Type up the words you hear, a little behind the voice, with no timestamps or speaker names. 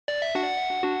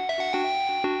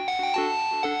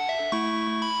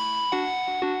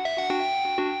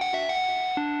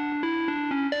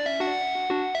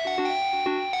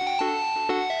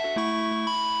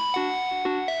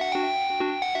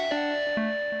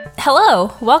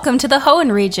Hello, welcome to the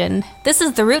Hoenn region. This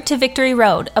is The Route to Victory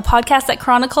Road, a podcast that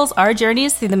chronicles our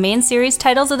journeys through the main series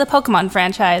titles of the Pokemon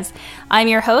franchise. I'm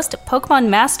your host, Pokemon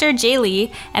Master Jay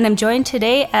Lee, and I'm joined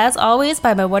today, as always,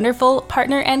 by my wonderful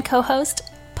partner and co-host,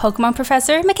 Pokemon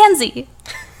Professor Mackenzie.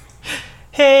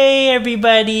 Hey,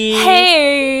 everybody.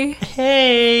 Hey.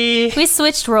 Hey. We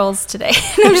switched roles today.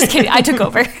 No, I'm just kidding. I took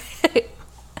over.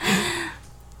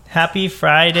 Happy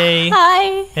Friday.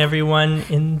 Hi. Everyone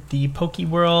in the Poke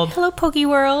World. Hello, Poke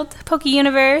World, Poke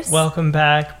Universe. Welcome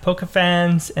back, Poke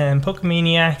fans and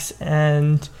Pokemaniacs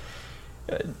and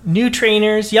new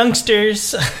trainers,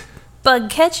 youngsters. Bug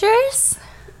catchers?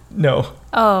 No.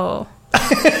 Oh.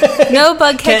 No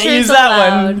bug catchers Can't use allowed.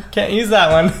 that one. Can't use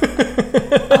that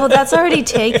one. Oh, that's already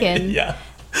taken. Yeah.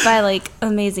 By, like,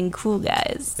 amazing cool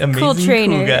guys. Amazing cool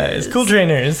trainers. Cool guys. Cool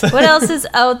trainers. What else is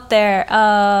out there?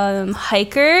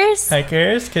 Hikers?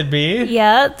 Hikers could be.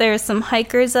 Yeah, there's some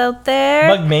hikers out there.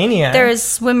 Bugmaniacs. There's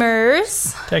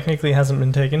swimmers. Technically hasn't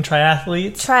been taken.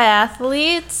 Triathletes.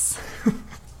 Triathletes.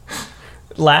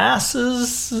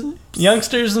 Lasses.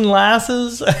 Youngsters and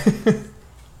lasses.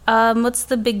 What's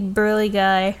the big burly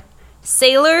guy?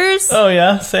 Sailors? Oh,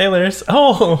 yeah, sailors.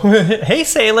 Oh, hey,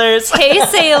 sailors. Hey,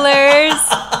 sailors.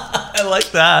 I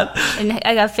like that. And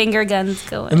I got finger guns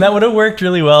going. And that would have worked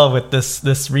really well with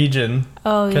this region.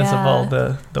 Oh, yeah. Because of all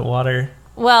the water.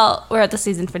 Well, we're at the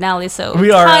season finale, so we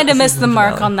kind of missed the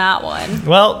mark finale on that one.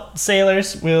 Well,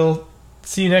 sailors, we'll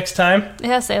see you next time.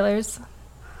 Yeah, sailors.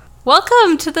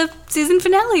 Welcome to the season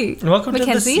finale. Welcome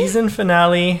Mackenzie. to the season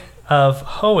finale of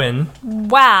Hoenn.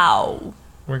 Wow.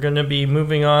 We're going to be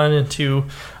moving on into,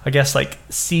 I guess, like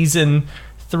season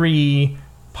 3,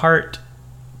 part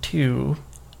 2.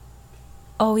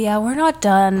 Oh, yeah, we're not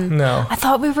done. No. I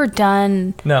thought we were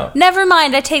done. No. Never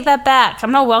mind, I take that back.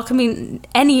 I'm not welcoming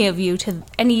any of you to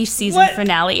any season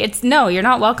finale. No, you're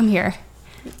not welcome here.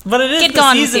 But it is Get the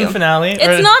gone season with you. finale.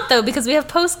 It's not, though, because we have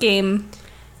post-game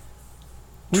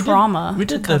trauma We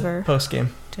to did cover. the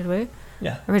post-game. Did we?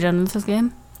 Yeah. Are we done with this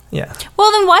game? Yeah.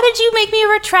 Well, then why did you make me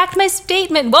retract my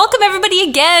statement? Welcome, everybody,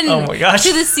 again Oh my gosh.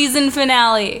 to the season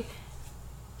finale.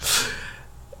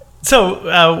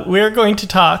 So, we're going to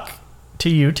talk to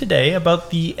you today about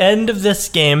the end of this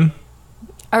game.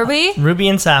 Are we? Ruby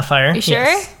and Sapphire. You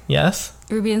sure? Yes.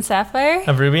 Ruby and Sapphire?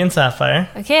 Of Ruby and Sapphire.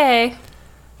 Okay.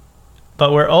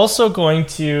 But we're also going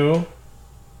to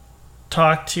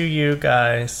talk to you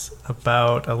guys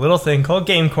about a little thing called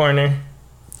Game Corner.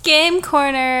 Game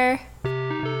Corner.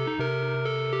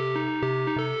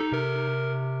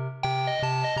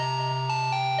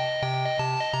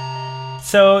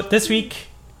 So this week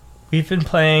we've been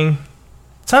playing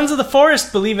Sons of the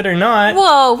Forest, believe it or not.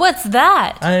 Whoa, what's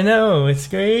that? I know, it's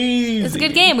crazy. It's a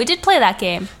good game. We did play that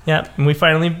game. Yeah, and we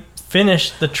finally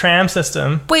finished the tram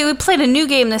system. Wait, we played a new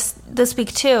game this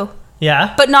week too.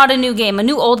 Yeah. But not a new game, a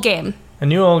new old game. A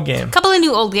new old game. A couple of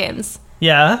new old games.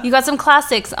 Yeah. You got some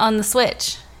classics on the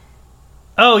Switch.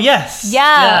 Oh, yes.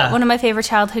 Yeah. One of my favorite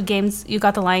childhood games. You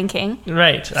got The Lion King.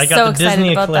 Right. I got So the excited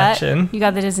Disney about collection. that. You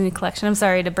got the Disney collection. I'm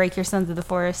sorry to break your Sons of the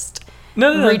Forest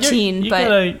No, routine, you but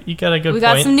got a good point. we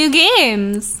got some new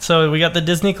games. So we got the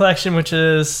Disney collection, which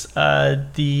is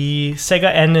the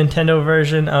Sega and Nintendo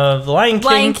version of The Lion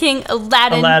King. Lion King,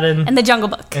 Aladdin, and The Jungle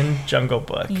Book. And Jungle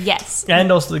Book. Yes.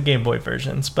 And also the Game Boy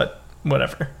versions, but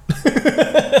whatever.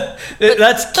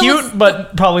 That's cute,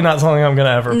 but probably not something I'm going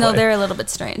to ever play. No, they're a little bit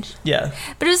strange. Yeah.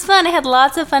 But it was fun. I had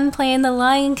lots of fun playing The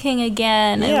Lion King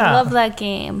again. Yeah. I love that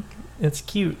game. It's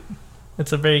cute.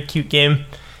 It's a very cute game.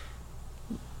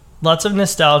 Lots of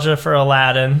nostalgia for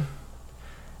Aladdin.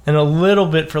 And a little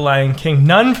bit for Lion King.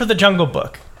 None for the Jungle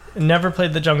Book. Never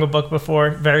played the Jungle Book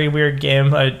before. Very weird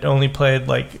game. I only played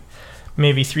like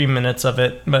maybe 3 minutes of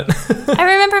it. But I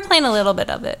remember playing a little bit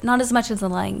of it. Not as much as The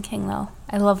Lion King, though.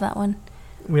 I love that one.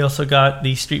 we also got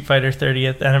the Street Fighter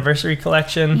 30th Anniversary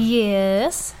Collection.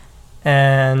 Yes.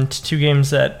 And 2 games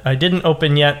that I didn't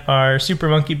open yet are Super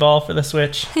Monkey Ball for the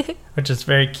Switch, which is a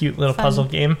very cute little Fun. puzzle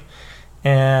game,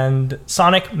 and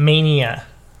Sonic Mania,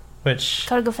 which...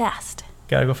 Gotta go fast.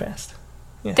 Gotta go fast.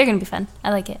 Yeah. They're gonna be fun. I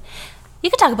like it.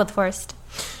 You could talk about the forest.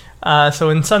 So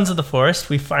in Sons of the Forest,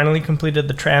 we finally completed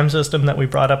the tram system that we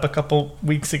brought up a couple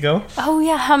weeks ago. Oh,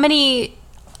 yeah. How many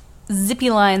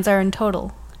zippy lines are in total?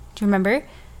 Do you remember?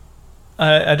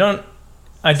 I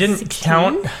didn't 16?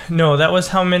 count. No, that was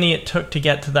how many it took to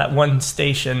get to that one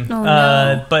station. Oh,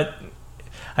 no. But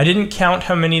I didn't count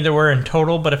how many there were in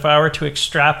total, but if I were to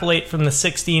extrapolate from the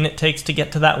 16 it takes to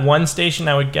get to that one station,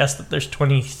 I would guess that there's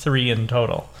 23 in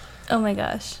total. Oh, my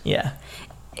gosh. Yeah.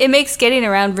 it makes getting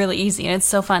around really easy, and it's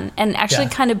so fun and actually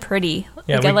kind of pretty.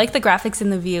 Yeah, I like the graphics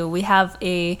in the view. We have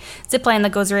a zip line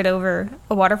that goes right over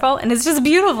a waterfall, and it's just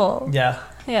beautiful. Yeah.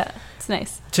 Yeah, it's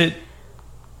nice.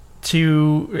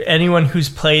 To anyone who's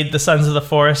played the Sons of the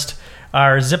Forest,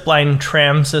 our zipline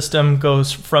tram system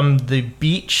goes from the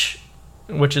beach,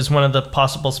 which is one of the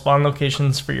possible spawn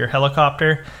locations for your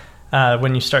helicopter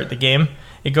when you start the game.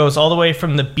 It goes all the way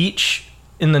from the beach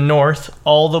in the north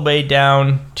all the way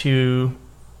down to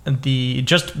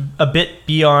just a bit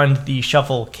beyond the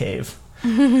shovel cave.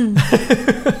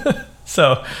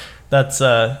 So that's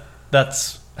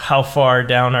how far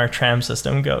down our tram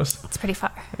system goes. It's pretty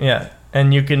far. Yeah,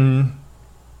 and you can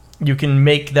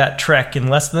make that trek in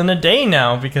less than a day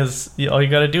now, because all you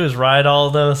got to do is ride all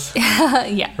those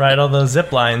ride all those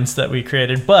zip lines that we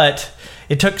created. But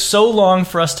it took so long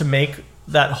for us to make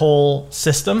that whole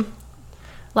system.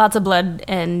 Lots of blood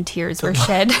and tears were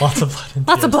shed. Lots of blood and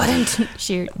Lots tears. of blood and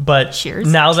shears. But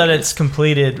now that it's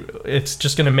completed, it's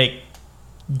just going to make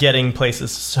getting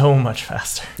places so much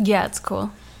faster. Yeah, it's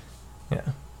cool.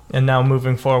 Yeah. And now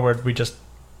moving forward, we just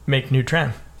make new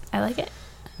tram. I like it.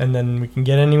 And then we can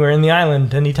get anywhere in the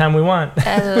island anytime we want.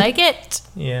 I like it.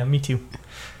 Yeah, me too.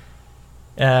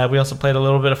 We also played a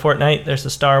little bit of Fortnite. There's a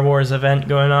Star Wars event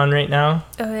going on right now.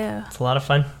 Oh, yeah. It's a lot of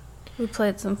fun. We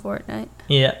played some Fortnite.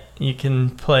 Yeah, you can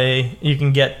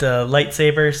get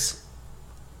lightsabers,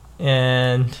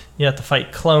 and you have to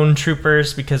fight clone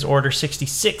troopers because Order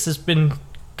 66 has been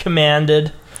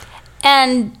commanded.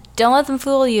 And don't let them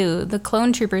fool you. The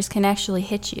clone troopers can actually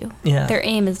hit you. Yeah. Their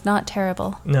aim is not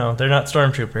terrible. No, they're not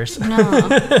stormtroopers.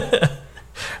 No.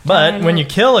 But when you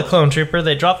kill a clone trooper,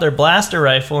 they drop their blaster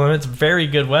rifle, and it's a very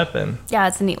good weapon. Yeah,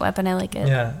 it's a neat weapon. I like it.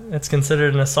 Yeah, it's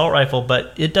considered an assault rifle,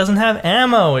 but it doesn't have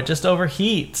ammo. It just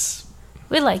overheats.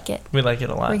 We like it. We like it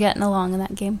a lot. We're getting along in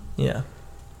that game. Yeah.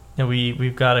 And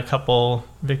we've got a couple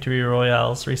victory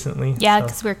royales recently. Yeah,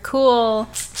 because we're cool.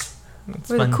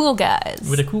 We're fun. the cool guys.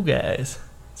 We're the cool guys.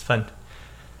 It's fun.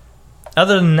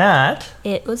 Other than that,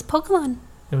 it was Pokemon.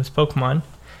 It was Pokemon.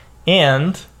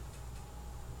 And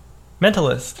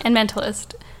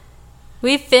Mentalist.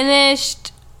 We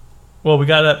finished... Well, we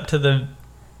got up to the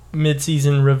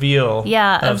mid-season reveal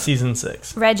of Season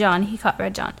 6. Red John. He caught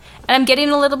Red John. And I'm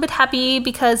getting a little bit happy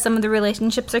because some of the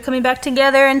relationships are coming back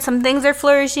together and some things are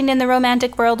flourishing in the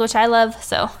romantic world, which I love,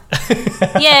 so...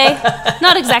 Yay.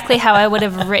 Not exactly how I would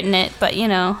have written it, but,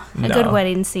 a good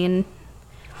wedding scene.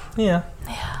 Yeah.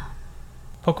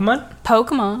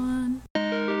 Pokemon.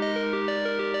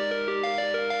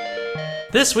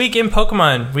 This week in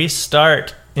Pokemon, we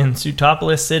start in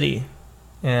Sutopolis City,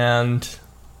 and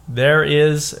there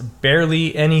is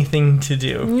barely anything to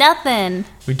do. Nothing.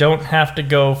 We don't have to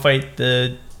go fight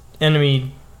the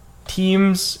enemy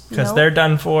teams, because they're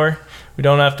done for. We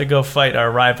don't have to go fight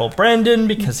our rival Brendan,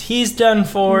 because he's done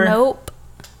for. Nope.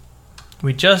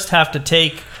 We just have to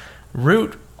take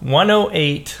Route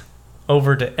 108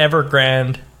 over to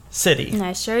Evergrande City.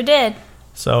 I sure did.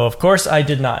 So, of course, I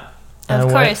did not. Of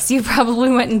course, you probably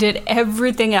went and did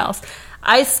everything else.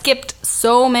 I skipped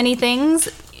so many things.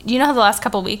 You know how the last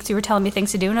couple of weeks you were telling me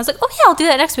things to do, and I was like, oh yeah, I'll do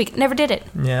that next week. Never did it.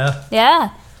 Yeah.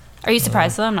 Yeah. Are you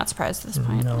surprised though? I'm not surprised at this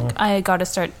point. No. I got to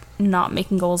start not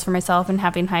making goals for myself and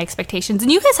having high expectations. And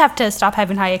you guys have to stop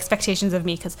having high expectations of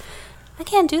me because I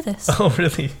can't do this. Oh,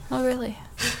 really? Oh, really?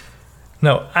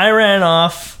 No, I ran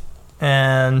off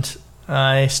and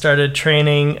I started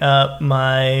training up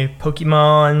my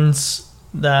Pokemons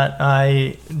that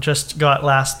I just got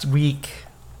last week,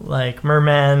 like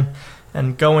Merman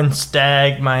and Goin'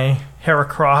 Stag, my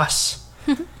Heracross.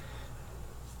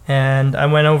 And I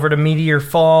went over to Meteor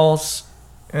Falls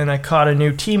and I caught a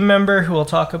new team member who we'll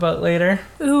talk about later.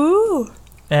 Ooh.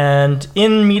 And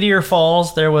in Meteor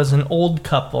Falls, there was an old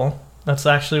couple. That's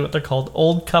actually what they're called.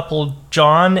 Old couple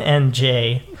John and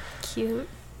Jay. Cute.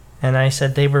 And I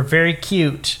said they were very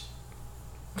cute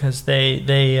because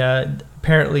they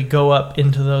apparently go up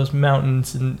into those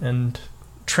mountains and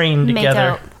train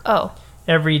together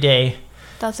every day.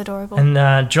 That's adorable.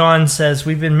 And John says,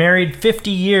 we've been married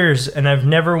 50 years and I've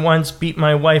never once beat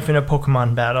my wife in a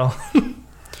Pokemon battle.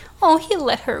 Oh, he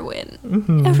let her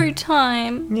win every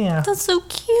time. Yeah. That's so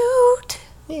cute.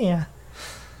 Yeah.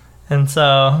 And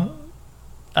so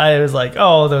I was like,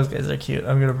 oh, those guys are cute.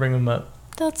 I'm going to bring them up.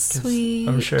 That's sweet.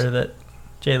 I'm sure that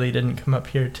Jaylee didn't come up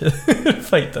here to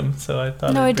fight them, so I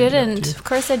thought No, I didn't. Of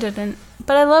course I didn't.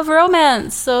 But I love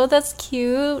romance, so that's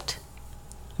cute.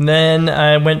 And then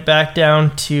I went back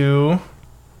down to...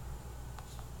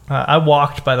 I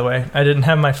walked, by the way. I didn't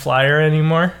have my flyer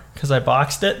anymore because I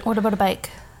boxed it. What about a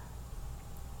bike?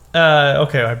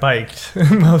 Okay, I biked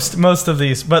most of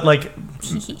these, but like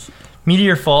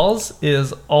Meteor Falls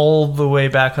is all the way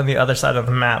back on the other side of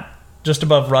the map, just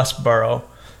above Rustboro.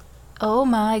 Oh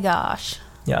my gosh.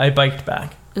 Yeah, I biked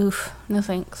back. Oof, no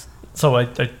thanks. So I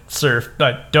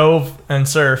dove and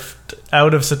surfed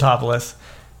out of Setopolis,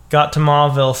 got to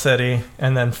Mauville City,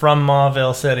 and then from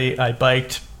Mauville City, I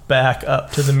biked back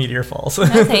up to the Meteor Falls.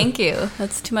 No, thank you.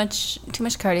 That's too much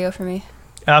cardio for me.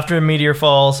 After Meteor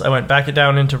Falls, I went back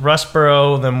down into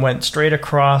Rustboro, then went straight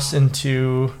across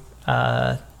into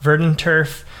Verdant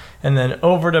Turf, and then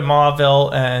over to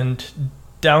Mauville and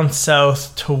down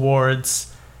south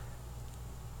towards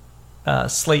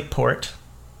Slateport.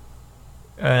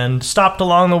 And stopped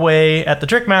along the way at the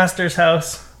Trickmaster's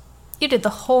house. You did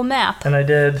the whole map. And I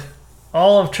did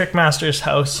all of Trickmaster's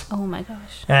house. Oh my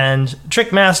gosh. And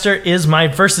Trickmaster is my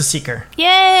Versus Seeker.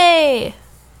 Yay!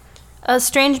 A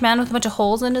strange man with a bunch of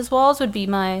holes in his walls would be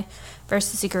my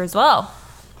Versus Seeker as well.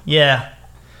 Yeah.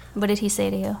 What did he say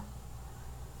to you?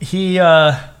 He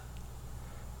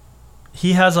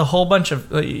has a whole bunch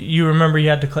of... you remember you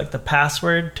had to click the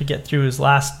password to get through his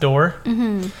last door?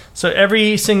 Mm-hmm. So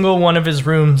every single one of his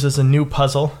rooms is a new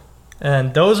puzzle.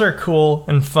 And those are cool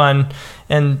and fun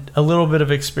and a little bit of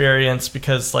experience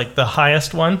because, like, the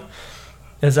highest one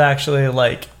is actually,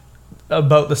 like,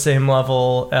 about the same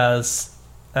level as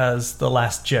the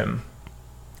last gym.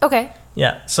 Okay.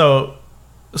 Yeah, so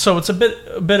it's a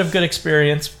bit of good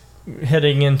experience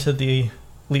heading into the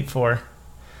Elite Four.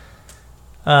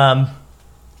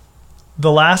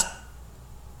 The last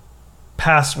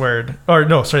password,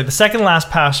 the second last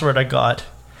password I got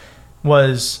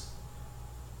was,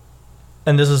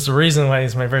 and this is the reason why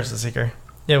he's my Versus Seeker,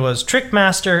 it was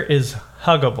Trickmaster is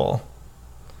huggable.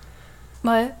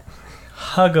 What?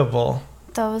 Huggable.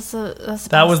 That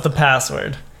was the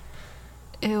password.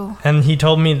 Ew. And he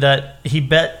told me that he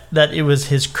bet that it was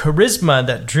his charisma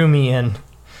that drew me in.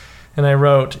 And I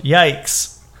wrote,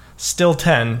 yikes, still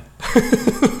 10.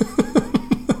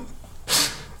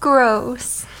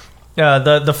 Gross.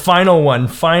 The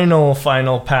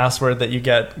final password that you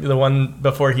get, the one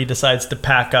before he decides to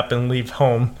pack up and leave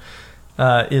home,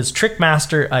 is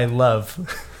Trickmaster I love.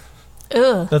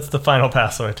 Ugh. That's the final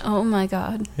password. Oh my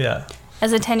god. Yeah.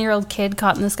 As a 10-year-old kid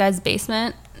caught in this guy's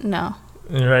basement, no.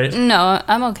 Right? No,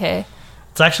 I'm okay.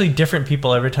 It's actually different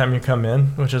people every time you come in,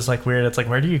 which is like weird. It's like,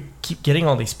 where do you keep getting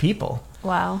all these people?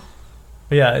 Wow.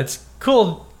 But yeah, it's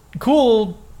cool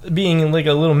being in like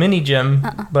a little mini gym,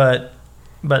 but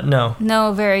no.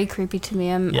 No, very creepy to me.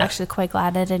 I'm actually quite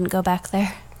glad I didn't go back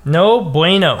there. No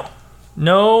bueno.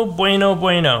 No bueno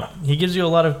bueno. He gives you a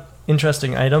lot of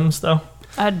interesting items, though.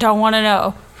 I don't want to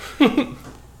know.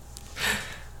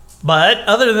 But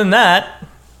other than that,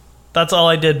 that's all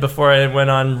I did before I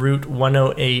went on Route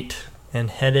 108 and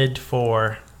headed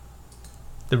for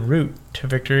the route to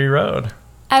Victory Road.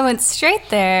 I went straight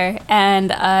there,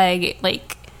 and I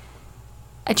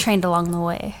trained along the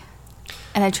way.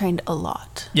 And I trained a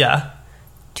lot. Yeah.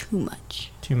 Too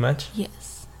much. Too much?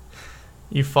 Yes.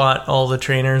 You fought all the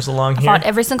trainers along here? I fought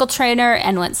every single trainer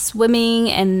and went swimming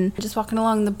and just walking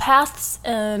along the paths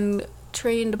and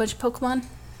trained a bunch of Pokemon.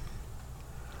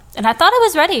 And I thought I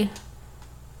was ready.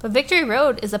 But Victory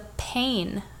Road is a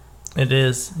pain. It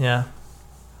is, yeah.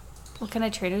 What kind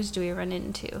of trainers do we run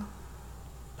into?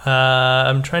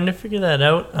 I'm trying to figure that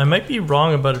out. I might be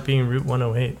wrong about it being Route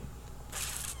 108.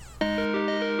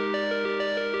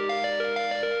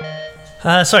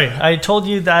 Sorry, I told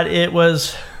you that it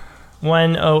was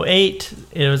 108.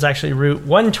 It was actually Route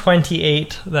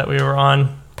 128 that we were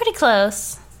on. Pretty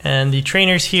close. And the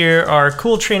trainers here are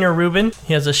Cool Trainer Ruben.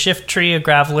 He has a Shift Tree, a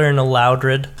Graveler, and a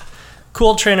Loudred.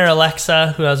 Cool Trainer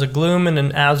Alexa, who has a Gloom and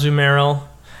an Azumarill.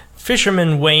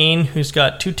 Fisherman Wayne, who's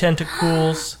got 2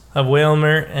 Tentacools, a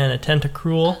Whalmer, and a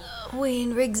Tentacruel.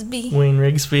 Wayne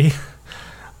Rigsby.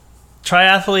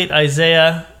 Triathlete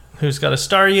Isaiah, who's got a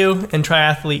Staryu, and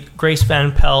Triathlete Grace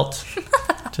Van Pelt.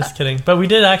 Just kidding. But we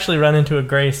did actually run into a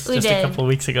Grace a couple of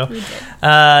weeks ago. We did.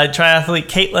 Triathlete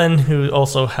Caitlin, who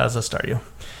also has a Staryu.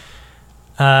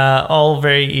 All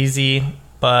very easy,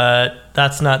 but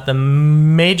that's not the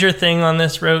major thing on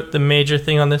this route. The major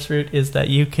thing on this route is that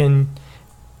you can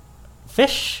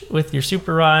fish with your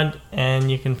super rod and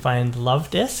you can find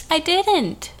love disc. I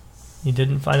didn't. You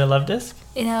didn't find a love disc?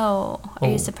 No. Are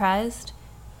you surprised?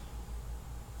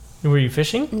 Were you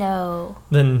fishing? No.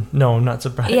 Then, no, I'm not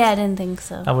surprised. Yeah, I didn't think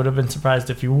so. I would have been surprised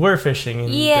if you were fishing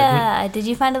and you didn't. Did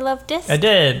you find a love disc? I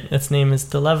did. Its name is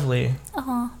DeLovely.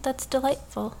 Oh, that's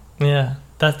delightful. Yeah,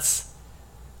 that's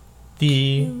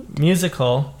the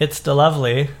musical, It's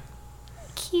DeLovely.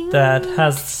 Cute. That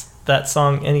has that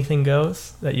song, Anything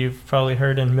Goes, that you've probably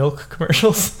heard in milk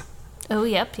commercials. Oh,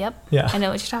 yep. Yeah. I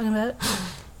know what you're talking about.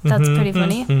 That's pretty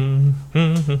funny.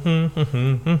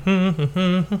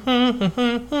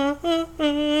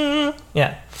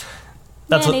 Yeah.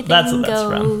 That's what that's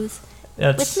from.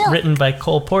 It's written by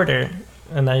Cole Porter,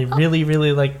 and I really,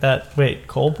 really like that. Wait,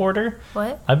 Cole Porter?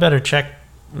 What? I better check,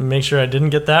 make sure I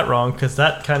didn't get that wrong, because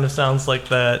that kind of sounds like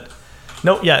that.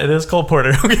 Nope, yeah, it is Cole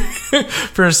Porter.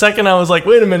 For a second, I was like,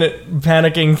 wait a minute,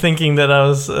 panicking, thinking that I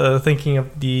was thinking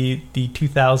of the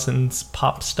 2000s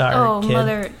pop star kid.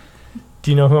 Mother. Do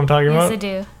you know who I'm talking about? Yes, I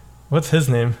do. What's his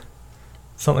name?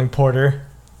 Something Porter.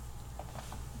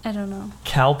 I don't know.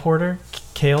 Cal Porter?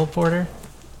 Cale Porter?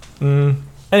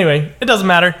 Anyway, it doesn't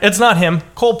matter. It's not him.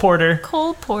 Cole Porter.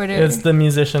 Cole Porter. It's the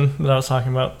musician that I was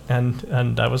talking about,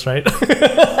 and I was right.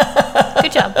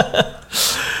 Good job.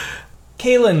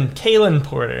 Kalen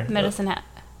Porter. Medicine Hat.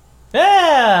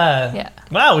 Yeah. Yeah.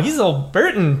 Wow, he's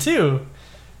Albertan too.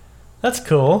 That's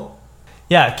cool.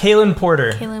 Yeah, Kalen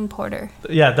Porter. Kalen Porter.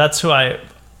 Yeah, that's who I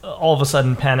all of a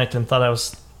sudden panicked and thought I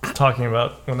was talking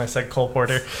about when I said Cole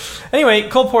Porter. Anyway,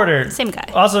 Cole Porter. Same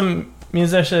guy. Awesome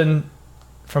musician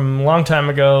from a long time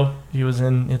ago. He was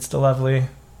in It's Still Lovely.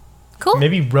 Cool.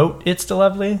 Maybe wrote It's Still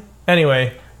Lovely.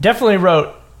 Anyway, definitely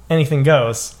wrote Anything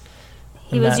Goes.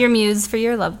 He was your muse for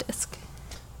your love disc.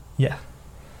 Yeah.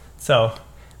 So,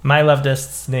 my love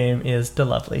disc's name is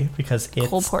DeLovely because it's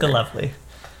Porter. DeLovely.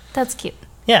 That's cute.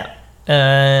 Yeah.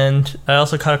 And I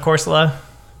also caught a Corsola,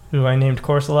 who I named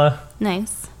Corsola.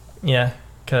 Nice. Yeah,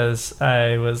 because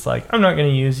I was like, I'm not going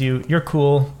to use you. You're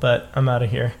cool, but I'm out of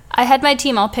here. I had my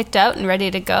team all picked out and ready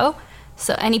to go.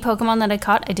 So any Pokemon that I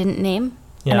caught, I didn't name.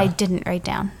 Yeah. And I didn't write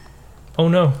down. Oh,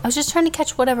 no. I was just trying to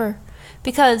catch whatever.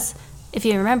 Because, if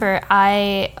you remember,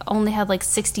 I only had like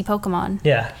 60 Pokemon.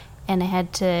 Yeah. And I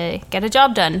had to get a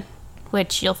job done.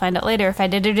 Which you'll find out later if I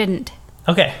did or didn't.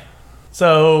 Okay.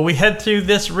 So we head through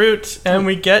this route and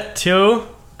we get to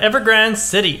Evergrande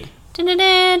City.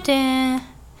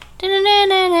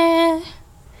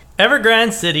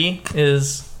 Evergrande City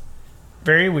is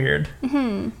very weird.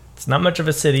 Mm-hmm. It's not much of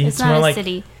a city. It's not more a like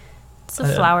city. It's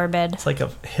a flower bed. It's like a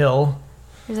hill.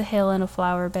 There's a hill and a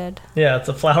flower bed. Yeah, it's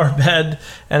a flower bed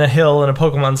and a hill and a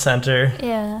Pokemon Center.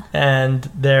 Yeah. And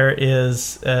there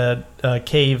is a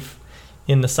cave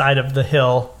in the side of the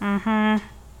hill. Mm-hmm.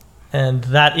 And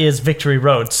that is Victory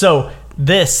Road. So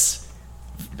this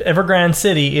Evergrande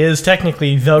City is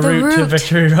technically the route to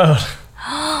Victory Road.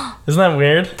 Isn't that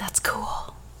weird? That's cool.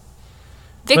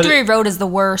 Victory Road is the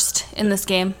worst in this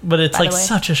game. But it's like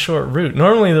such a short route.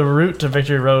 Normally the route to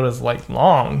Victory Road is like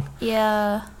long.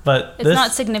 Yeah. But it's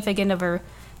not significant of a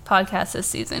podcast this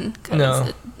season.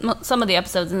 Because some of the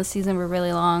episodes in the season were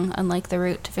really long, unlike the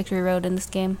route to Victory Road in this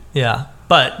game. Yeah.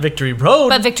 But Victory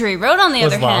Road, on the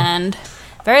other hand,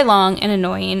 very long and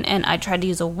annoying, and I tried to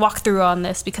use a walkthrough on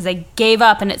this because I gave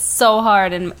up, and it's so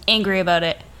hard, and I'm angry about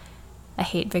it. I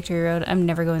hate Victory Road. I'm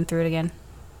never going through it again.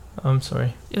 I'm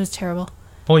sorry. It was terrible.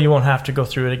 Well, you won't have to go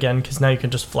through it again because now you can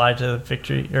just fly to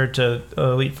Victory or to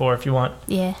Elite Four if you want.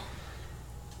 Yeah.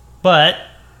 But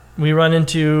we run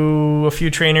into a few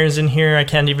trainers in here. I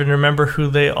can't even remember who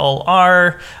they all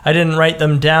are. I didn't write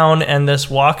them down, and this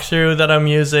walkthrough that I'm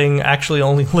using actually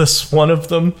only lists one of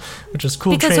them, which is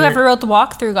cool. Because whoever wrote the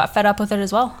walkthrough got fed up with it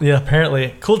as well. Yeah,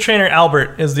 apparently. Cool Trainer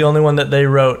Albert is the only one that they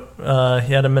wrote.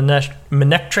 He had a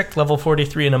Manectric level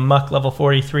 43 and a Muck level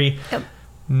 43. Yep.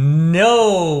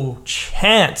 No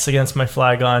chance against my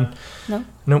Flygon. No?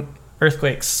 Nope.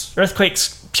 Earthquakes.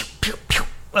 Pew, pew, pew,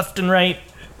 left and right.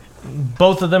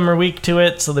 Both of them are weak to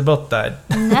it, so they both died.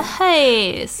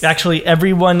 Nice. Actually,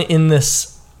 everyone in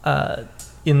this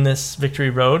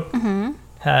Victory Road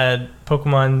had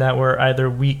Pokemon that were either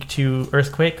weak to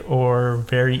Earthquake or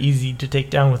very easy to take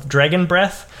down with Dragon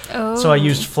Breath. Oh. So I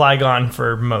used Flygon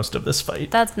for most of this fight.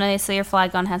 That's nice. So your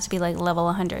Flygon has to be like level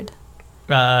 100.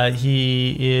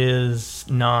 He is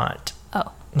not.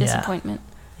 Oh, disappointment.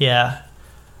 Yeah.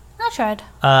 I tried.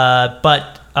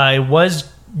 But I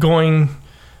was going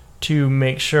to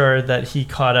make sure that he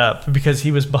caught up because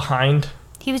he was behind.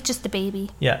 He was just a baby.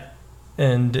 Yeah.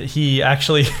 And he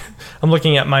actually, I'm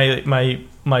looking at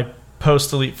my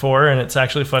post Elite Four, and it's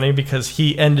actually funny because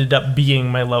he ended up being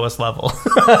my lowest level.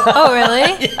 Oh,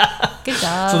 really? Yeah. Good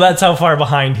job. So that's how far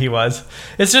behind he was.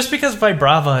 It's just because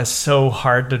Vibrava is so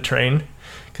hard to train.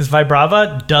 Because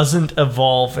Vibrava doesn't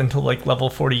evolve until like level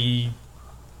 40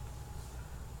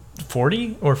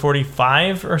 or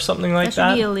 45 or something like that.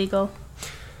 That should be illegal.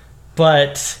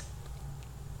 But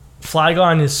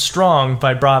Flygon is strong,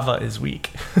 Vibrava is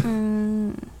weak.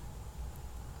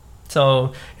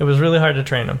 So it was really hard to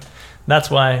train him.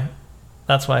 That's why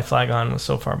Flygon was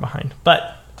so far behind.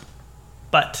 But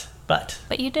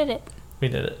you did it. We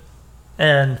did it.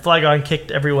 And Flygon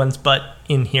kicked everyone's butt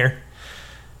in here.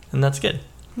 and that's good.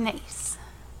 Nice.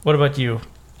 What about you?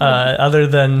 Other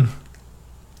than...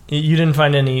 You didn't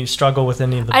find any struggle with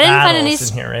any of the battles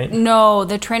in here, right? No,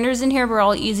 the trainers in here were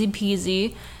all easy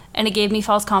peasy, and it gave me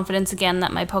false confidence again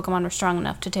that my Pokemon were strong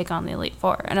enough to take on the Elite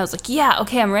Four. And I was like, yeah,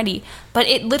 okay, I'm ready. But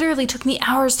it literally took me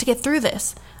hours to get through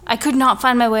this. I could not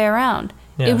find my way around.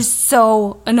 Yeah. It was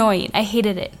so annoying. I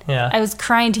hated it. Yeah. I was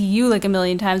crying to you like a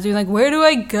million times, being like, where do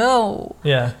I go?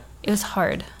 Yeah. It was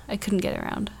hard. I couldn't get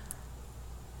around.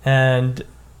 And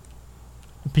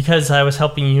because I was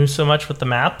helping you so much with the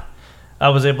map, I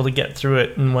was able to get through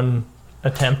it in one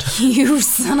attempt. You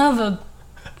son of a...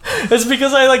 It's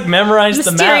because I memorized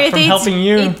the map from helping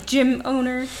you. 8th gym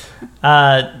owner.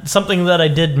 Something that I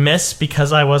did miss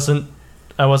because I wasn't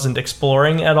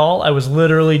exploring at all. I was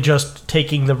literally just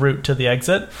taking the route to the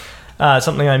exit.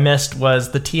 Something I missed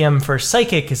was the TM for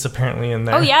Psychic is apparently in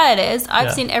there. Oh yeah, it is.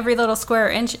 I've seen every little square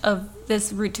inch of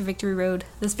this route to Victory Road.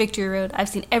 This Victory Road. I've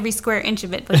seen every square inch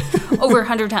of it, but over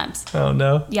 100 times. Oh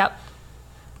no. Yep.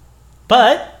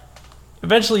 But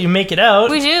eventually you make it out.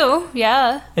 We do,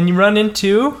 yeah. And you run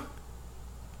into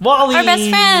Wally. Our best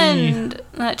friend.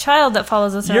 That child that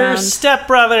follows us around. Your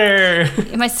stepbrother.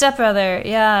 My stepbrother,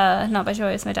 yeah. Not by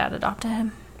choice. My dad adopted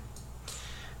him.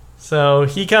 So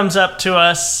he comes up to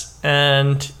us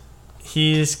and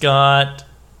he's got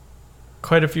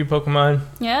quite a few Pokemon.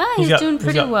 Yeah, he's doing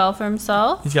pretty well for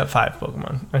himself. He's got 5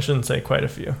 Pokemon. I shouldn't say quite a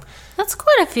few. That's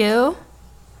quite a few.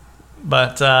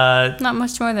 But not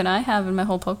much more than I have in my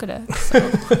whole Pokedex.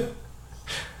 So.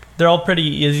 They're all pretty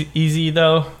easy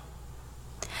though.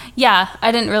 Yeah,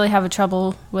 I didn't really have a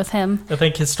trouble with him. I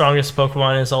think his strongest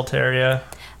Pokemon is Altaria.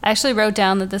 I actually wrote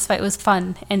down that this fight was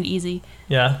fun and easy.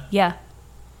 Yeah? Yeah.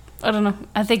 I don't know.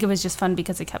 I think it was just fun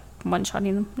because I kept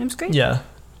one-shotting them. It was great. Yeah.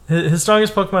 His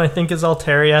strongest Pokemon, I think, is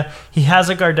Altaria. He has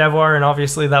a Gardevoir, and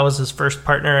obviously that was his first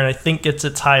partner, and I think it's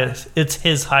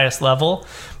his highest level.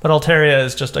 But Altaria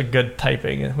is just a good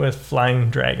typing with Flying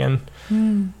Dragon.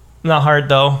 Not hard,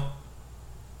 though.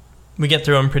 We get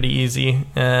through him pretty easy,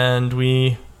 and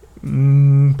we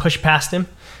push past him.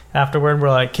 Afterward, we're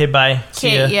like, okay, bye.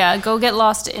 Okay, yeah, go get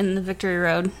lost in the Victory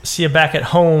Road. See you back at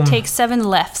home. Take 7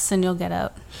 lefts, and you'll get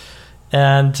out.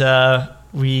 And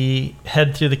we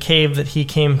head through the cave that he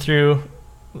came through,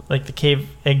 like the cave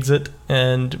exit,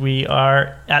 and we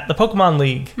are at the Pokemon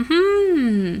League.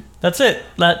 Mm-hmm. That's it.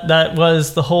 That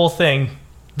was the whole thing.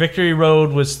 Victory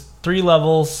Road was 3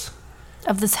 levels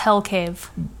of this hell cave.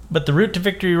 But the route to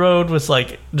Victory Road was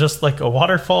just like a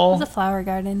waterfall. It was a flower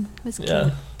garden. It was cute.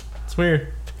 Yeah, it's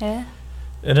weird. Yeah.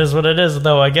 It is what it is,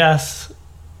 though, I guess.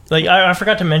 I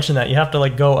forgot to mention that. You have to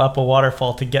go up a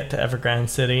waterfall to get to Evergrande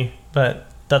City, but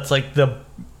that's the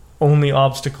only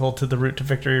obstacle to the route to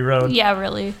Victory Road. Yeah,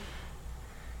 really.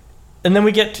 And then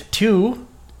we get to...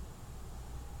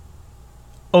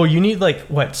 Oh, you need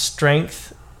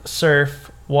Strength,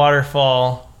 Surf,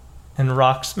 Waterfall, and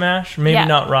Rock Smash? Maybe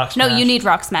not Rock Smash. No, you need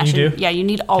Rock Smash. You do? Yeah, you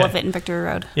need all of it in Victory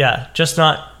Road. Yeah, just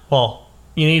not... Well,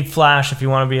 you need Flash if you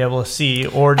want to be able to see,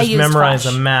 or just memorize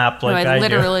a map like I do. I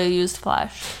literally used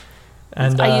Flash.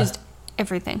 And I used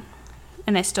everything.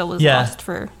 And I still was lost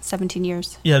for 17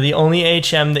 years. Yeah, the only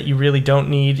HM that you really don't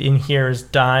need in here is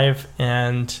Dive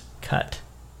and Cut.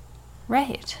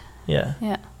 Right. Yeah.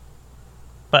 Yeah.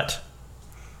 But,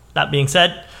 that being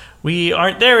said, we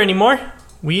aren't there anymore.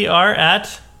 We are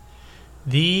at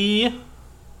the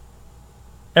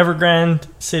Evergrande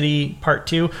City Part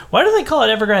 2. Why do they call it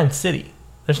Evergrande City?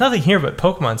 There's nothing here but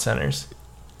Pokemon Centers.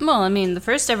 Well, I mean, the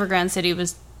first Evergrande City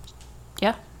was,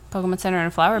 Pokemon Center and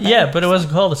a flower bed. Yeah, but it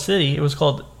wasn't called a city. It was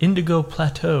called Indigo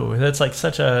Plateau. That's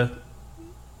such a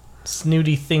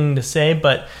snooty thing to say,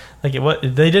 but they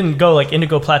didn't go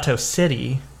Indigo Plateau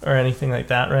City or anything like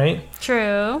that, right?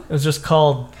 True. It was just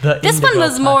called the This Indigo one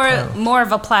was Plateau. more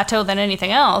of a plateau than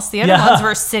anything else. The other ones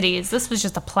were cities. This was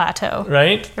just a plateau.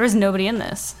 Right? There was nobody in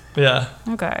this. Yeah.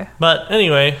 Okay. But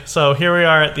anyway, so here we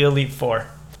are at the Elite Four.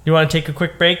 You want to take a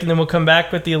quick break and then we'll come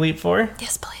back with the Elite Four?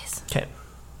 Yes, please. Okay.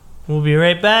 We'll be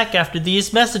right back after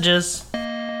these messages.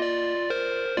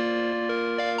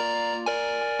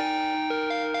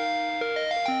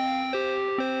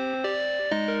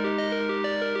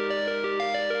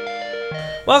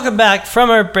 Welcome back from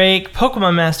our break,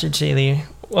 Pokemon Master Jaylee.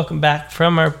 Welcome back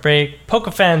from our break,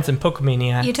 Pokefans and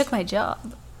Pokemaniacs. You took my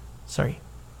job. Sorry.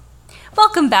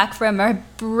 Welcome back from our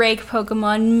break,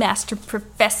 Pokemon Master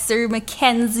Professor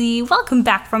Mackenzie. Welcome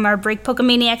back from our break,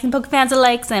 Pokemaniacs and Pokefans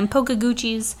alike, and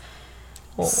Pokeguchis.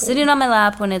 Oh. Sitting on my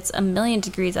lap when it's 1,000,000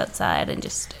 degrees outside and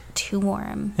just too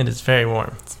warm. It is very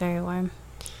warm. It's very warm.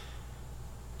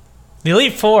 The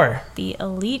Elite Four. The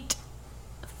Elite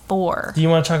Four. Do you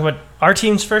want to talk about our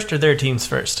teams first or their teams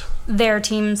first? their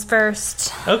teams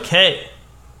first. Okay.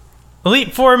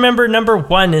 Elite Four member number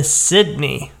 1 is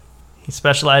Sydney. He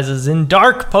specializes in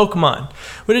dark Pokemon.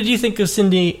 What did you think of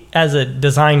Sydney as a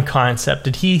design concept?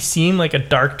 Did he seem like a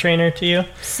dark trainer to you?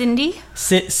 Cindy?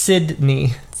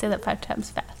 Sydney. Say that 5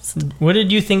 times fast. What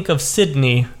did you think of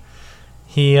Sydney?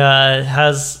 He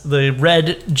has the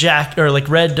red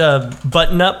red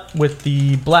button up with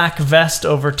the black vest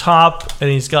over top, and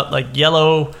he's got like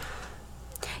yellow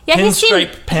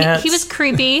pinstripe pants. He was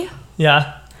creepy.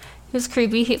 Yeah. He was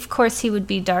creepy. Of course, he would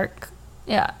be dark.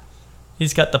 Yeah.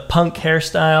 He's got the punk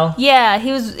hairstyle. Yeah,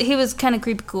 he was kind of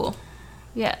creepy cool.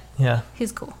 Yeah. Yeah.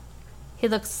 He's cool. He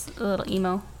looks a little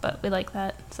emo, but we like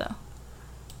that, so.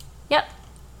 Yep.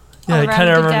 Yeah, kind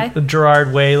of remember the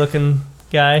Gerard Way looking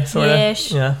guy, sort of.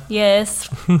 Yes. Yeah. Yes.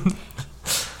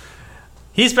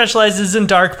 He specializes in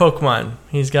dark Pokemon.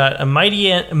 He's got a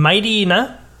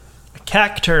Mightyena, a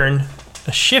Cacturn,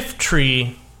 a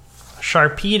Shiftry, a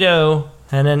Sharpedo,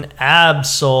 and an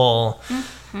Absol.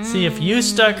 See, if you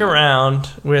stuck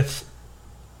around with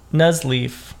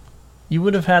Nuzleaf, you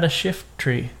would have had a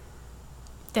Shiftry.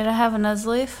 Did I have a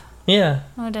Nuzleaf? Yeah.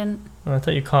 No, I didn't. Oh, I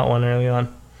thought you caught one early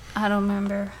on. I don't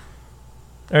remember.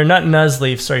 Or not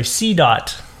Nuzleaf, sorry,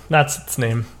 C-Dot. That's its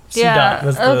name. C-Dot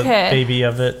was the baby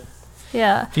of it.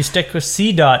 Yeah. If you stick with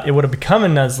C-Dot, it would have become a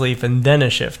Nuzleaf and then a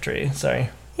Shiftry. Sorry.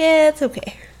 Yeah, it's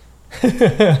okay.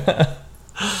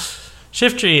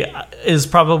 Shiftry is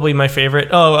probably my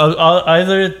favorite.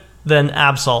 Either than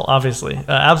Absol, obviously.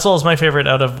 Absol is my favorite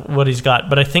out of what he's got,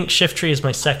 but I think Shiftry is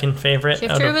my second favorite.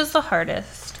 Shiftry was the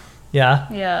hardest.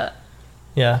 Yeah? Yeah.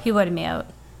 Yeah. He waited me out.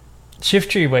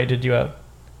 Shiftry waited you out.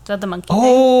 Is that the monkey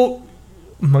thing?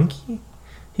 Monkey?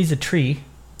 He's a tree.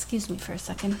 Excuse me for a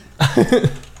second.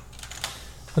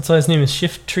 That's why his name is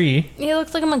Shiftry. He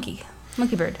looks like a monkey.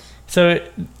 Monkey bird. So...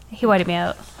 He waited me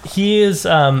out. He is...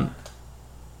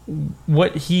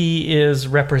 what he is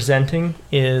representing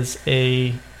is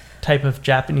a type of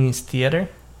Japanese theater.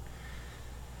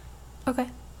 Okay.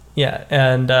 Yeah,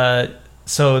 and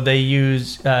so they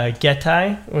use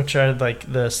getai, which are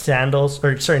like the sandals,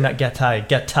 or sorry, not getai,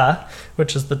 geta,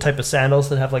 which is the type of sandals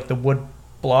that have like the wood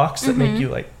blocks that make you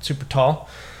like super tall.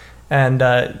 And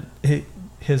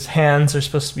his hands are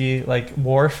supposed to be like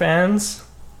war fans,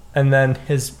 and then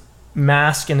his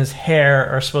mask and his hair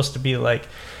are supposed to be like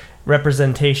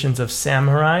representations of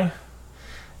samurai.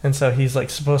 And so he's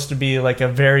like supposed to be like a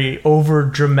very over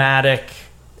dramatic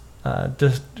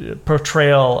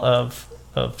portrayal of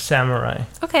samurai.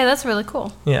 Okay, that's really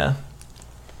cool. Yeah.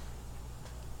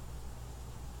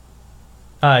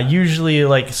 Usually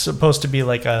like supposed to be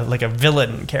like a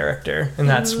villain character, and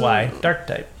that's why dark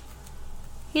type.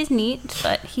 He's neat,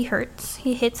 but he hurts.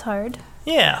 He hits hard.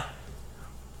 Yeah.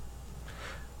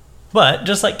 But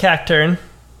just like Cacturn,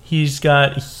 he's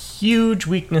got a huge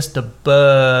weakness to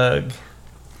bug.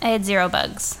 I had 0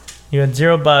 bugs. You had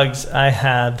 0 bugs. I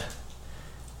had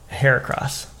a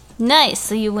Heracross. Nice,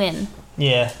 so you win.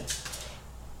 Yeah.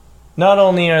 Not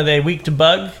only are they weak to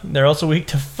bug, they're also weak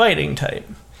to fighting type.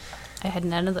 I had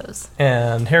none of those.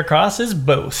 And Heracross is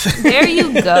both. There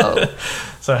you go.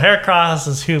 So Heracross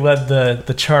is who led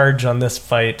the charge on this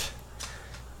fight.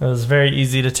 It was very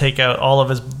easy to take out all of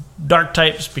his dark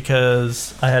types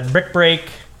because I had Brick Break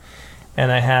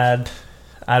and I had,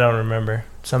 I don't remember,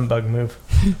 some bug move.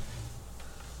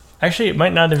 Actually, it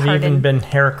might not have even been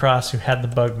Heracross who had the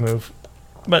bug move,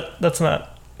 but that's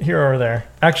not here or there.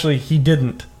 Actually, he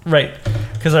didn't. Right,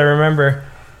 because I remember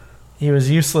he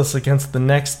was useless against the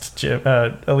next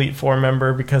Elite Four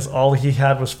member because all he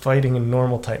had was fighting and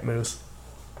normal type moves.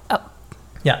 Oh.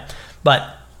 Yeah,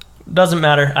 but doesn't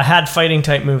matter. I had fighting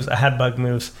type moves, I had bug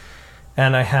moves,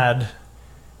 and I had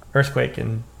Earthquake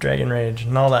and Dragon Rage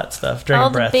and all that stuff.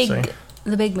 Dragon Breath.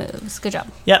 The big moves. Good job.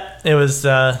 Yep, it was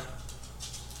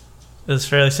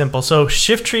fairly simple. So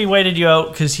Shiftry waited you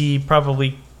out because he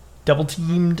probably double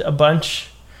teamed a bunch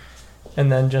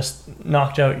and then just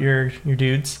knocked out your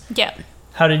dudes. Yeah.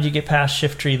 How did you get past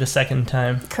Shiftry the second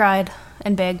time? Cried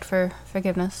and begged for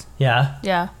forgiveness. Yeah?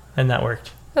 Yeah. And that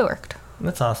worked? It worked.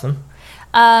 That's awesome.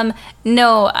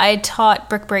 No, I taught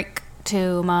Brick Break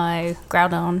to my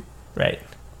Groudon. Right.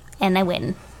 And I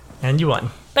win. And you won.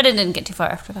 But it didn't get too far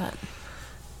after that.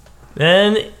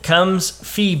 Then comes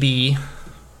Phoebe.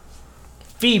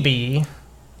 Phoebe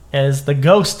is the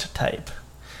ghost type.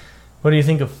 What do you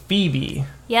think of Phoebe?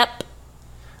 Yep.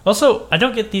 Also, I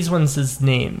don't get these ones as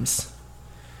names.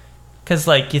 Because,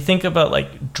 like, you think about,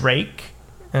 like, Drake,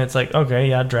 and it's like, okay,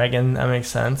 yeah, dragon, that makes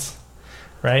sense.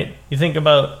 Right? You think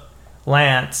about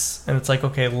Lance, and it's like,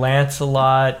 okay,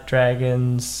 Lancelot,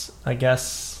 dragons, I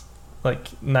guess,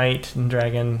 like, knight and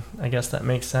dragon, I guess that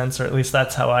makes sense, or at least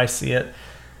that's how I see it.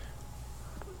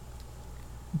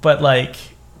 but like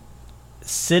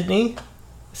Sydney,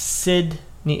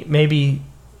 maybe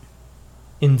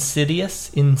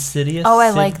Insidious. Oh,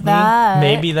 I like Sydney? that.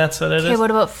 Maybe that's what it is. Okay,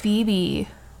 what about Phoebe?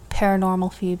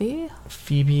 Paranormal Phoebe?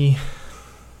 Phoebe.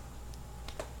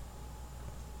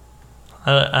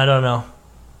 I don't know.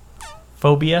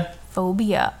 Phobia?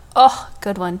 Oh,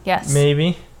 good one. Yes.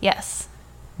 Maybe. Yes.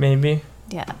 Maybe.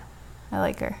 Yeah. I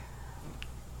like her.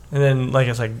 And then, like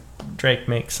I said, Drake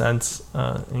makes sense.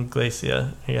 And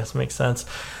Glacia, I guess, makes sense.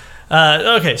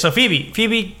 Okay, so Phoebe.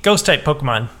 Phoebe, ghost-type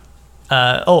Pokemon.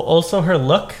 Also her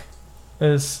look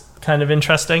is kind of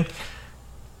interesting.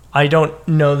 I don't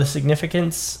know the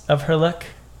significance of her look.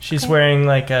 She's wearing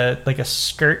like a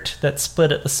skirt that's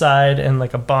split at the side and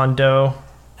like a bandeau,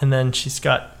 and then she's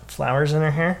got flowers in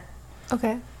her hair.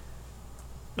 Okay.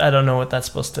 I don't know what that's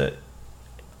supposed to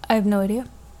I have no idea.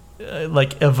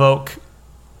 Evoke,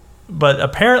 but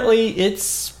apparently it's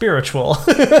spiritual.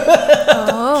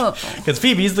 Oh. Because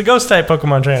Phoebe's the ghost type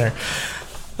Pokemon trainer.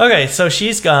 Okay, so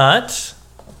she's got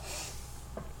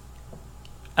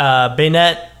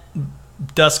Banette,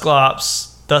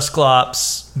 Dusclops,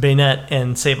 Banette,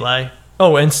 and Sableye.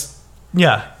 Oh, and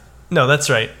yeah. No, that's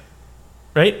right.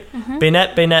 Right? Mm-hmm.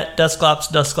 Banette, Dusclops,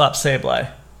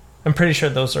 Sableye. I'm pretty sure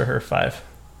those are her 5.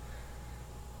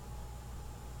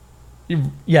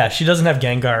 Yeah, she doesn't have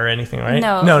Gengar or anything, right?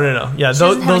 No. Yeah,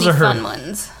 those are her fun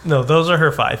ones. No, those are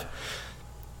her 5.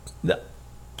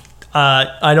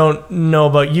 I don't know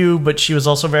about you, but she was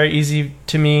also very easy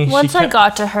to me. Once I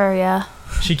got to her, yeah.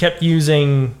 She kept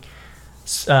using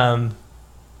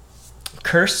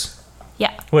Curse.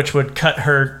 Yeah. Which would cut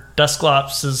her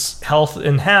Dusclops' health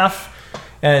in half.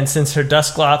 And since her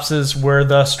Dusclops were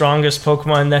the strongest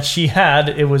Pokemon that she had,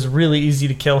 it was really easy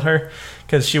to kill her.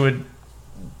 Because she would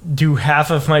do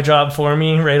half of my job for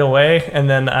me right away. And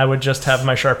then I would just have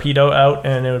my Sharpedo out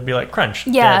and it would be like, crunch,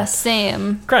 yeah, dead.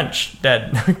 Same. Crunch,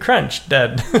 dead. Crunch,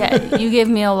 dead. Yeah, you gave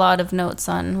me a lot of notes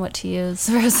on what to use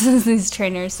versus these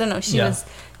trainers. So no,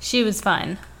 she was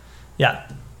fine. Yeah.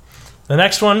 The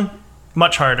next one,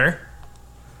 much harder.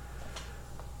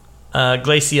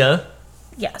 Glacia.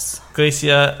 Yes.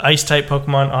 Glacia, ice-type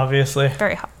Pokemon, obviously.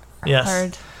 Very hard. Yes.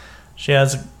 Hard. She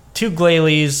has 2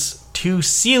 Glalie, 2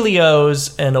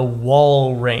 Celios, and a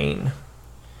Walrein.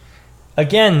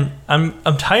 Again, I'm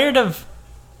tired of,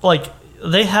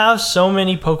 they have so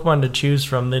many Pokemon to choose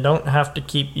from. They don't have to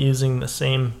keep using the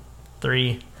same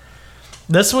 3.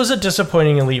 This was a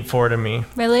disappointing Elite Four to me.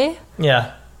 Really?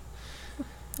 Yeah.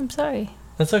 I'm sorry.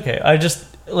 That's okay. I just,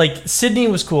 Sydney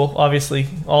was cool, obviously.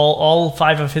 All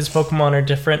 5 of his Pokemon are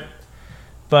different.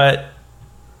 But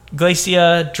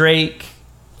Glacia, Drake,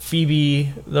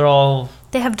 Phoebe, they're all...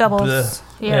 They have doubles.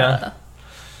 Yeah.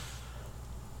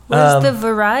 Where's the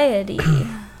variety?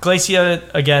 Glacia,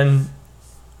 again,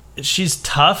 she's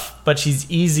tough, but she's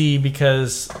easy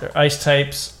because they're ice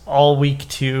types, all weak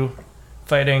to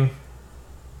fighting.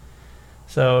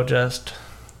 So just...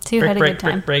 So you had a good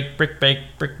time. Brick break.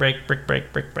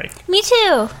 Me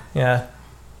too. Yeah.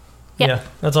 Yep. Yeah,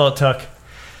 that's all it took.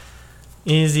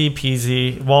 Easy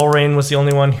peasy. Walrein was the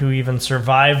only one who even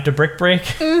survived a brick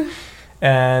break.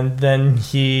 And then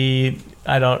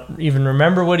I don't even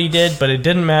remember what he did, but it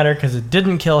didn't matter because it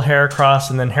didn't kill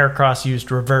Heracross, and then Heracross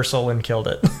used Reversal and killed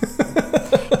it.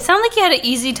 It sounded like you had an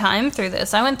easy time through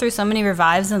this. I went through so many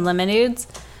revives and lemonades.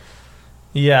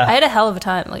 Yeah. I had a hell of a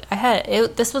time.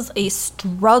 This was a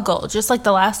struggle, just like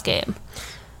the last game.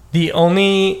 The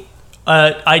only...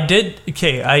 I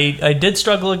did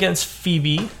struggle against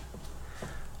Phoebe.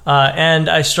 And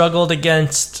I struggled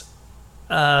against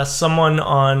someone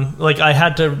on... I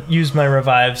had to use my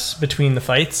revives between the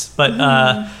fights. But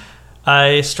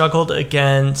I struggled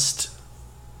against...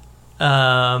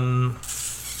 I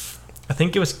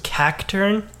think it was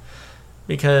Cacturn.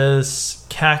 Because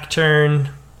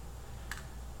Cacturn...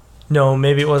 No,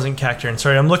 maybe it wasn't Cacturn.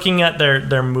 Sorry, I'm looking at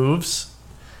their moves.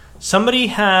 Somebody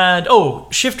had... Oh,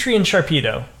 Shiftry and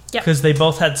Sharpedo. Because they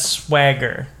both had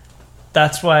Swagger.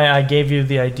 That's why I gave you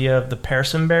the idea of the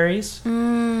Person Berries.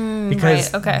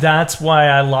 Because that's why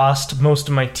I lost most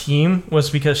of my team, was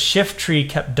because Shiftry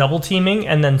kept double teaming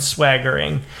and then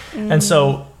swaggering. And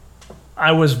so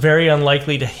I was very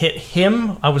unlikely to hit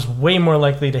him. I was way more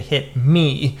likely to hit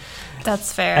me.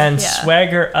 That's fair. And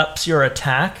Swagger ups your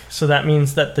attack, so that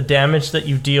means that the damage that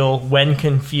you deal when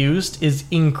confused is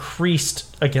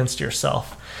increased against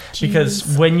yourself. Jeez.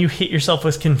 Because when you hit yourself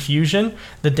with confusion,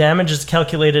 the damage is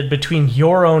calculated between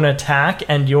your own attack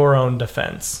and your own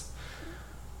defense.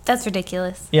 That's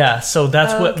ridiculous. Yeah, so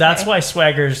that's why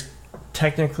Swagger's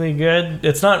technically good.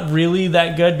 It's not really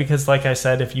that good because, like I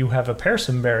said, if you have a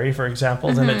Person Berry, for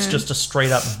example, then it's just a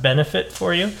straight up benefit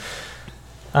for you.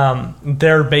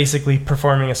 they're basically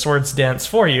performing a swords dance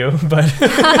for you.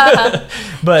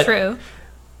 But True.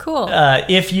 Cool.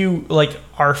 If you like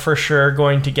are for sure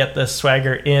going to get the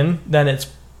swagger in, then it's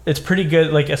pretty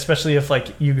good. Like especially if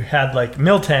like you had like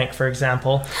Miltank, for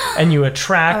example, and you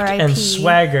attract and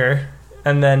swagger,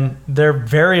 and then they're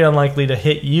very unlikely to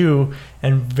hit you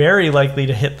and very likely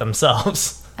to hit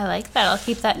themselves. I like that. I'll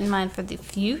keep that in mind for the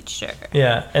future.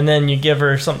 Yeah, and then you give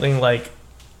her something like,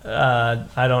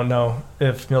 I don't know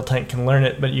if Miltank can learn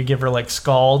it, but you give her like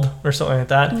Scald or something like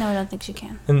that. No, I don't think she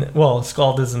can. And well,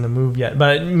 Scald isn't a move yet,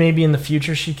 but maybe in the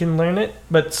future she can learn it.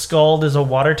 But Scald is a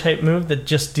water type move that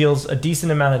just deals a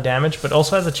decent amount of damage, but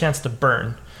also has a chance to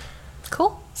burn.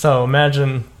 Cool. So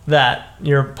imagine that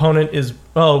your opponent is.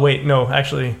 Oh wait, no,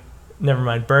 actually, never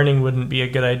mind. Burning wouldn't be a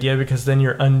good idea because then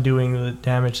you're undoing the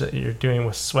damage that you're doing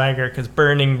with Swagger, because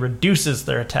burning reduces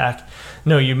their attack.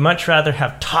 No, you'd much rather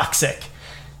have Toxic.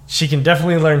 She can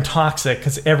definitely learn Toxic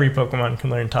because every Pokemon can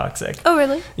learn Toxic. Oh,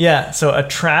 really? Yeah, so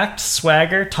Attract,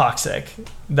 Swagger, Toxic.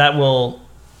 That will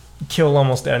kill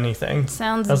almost anything.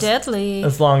 Sounds deadly.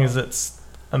 As long as it's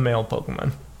a male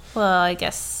Pokemon. Well, I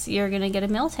guess you're going to get a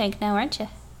Miltank now, aren't you?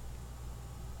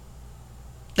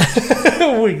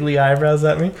 Wiggly eyebrows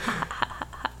at me.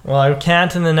 Well, I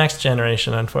can't in the next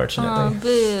generation, unfortunately. Oh,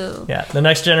 boo. Yeah, the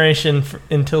next generation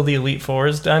until the Elite Four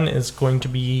is done is going to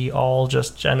be all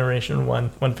just Generation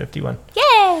 151.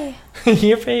 Yay!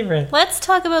 Your favorite. Let's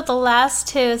talk about the last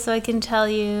two so I can tell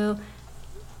you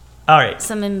All right.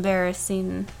 some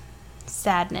embarrassing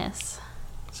sadness.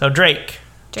 So Drake.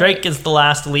 Drake is the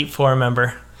last Elite Four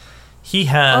member. He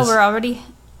has... Oh, we're already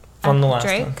from the last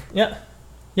Drake? one. Yeah.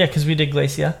 Yeah, because we did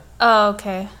Glacia. Oh,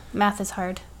 okay. Math is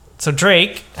hard. So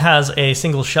Drake has a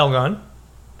single Shelgon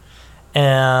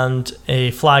and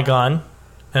a Flygon,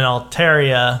 an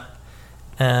Altaria,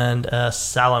 and a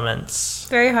Salamence.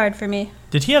 Very hard for me.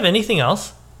 Did he have anything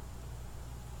else?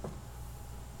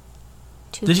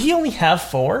 Did he only have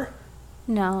 4?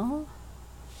 No.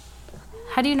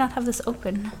 How do you not have this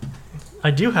open? I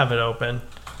do have it open.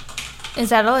 Is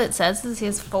that all it says? Is he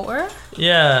has 4?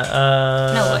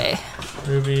 Yeah. No way.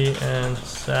 Ruby and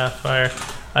Sapphire.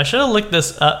 I should have looked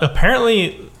this up.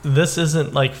 Apparently, this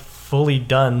isn't like fully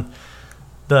done.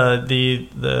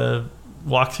 The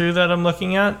walkthrough that I'm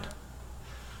looking at.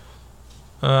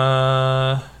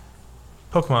 Pokemon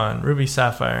Ruby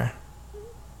Sapphire.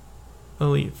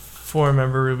 Elite 4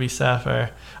 member Ruby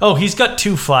Sapphire. Oh, he's got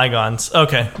 2 Flygons.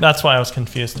 Okay, that's why I was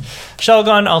confused.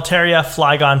 Shelgon, Altaria,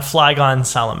 Flygon,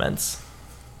 Salamence.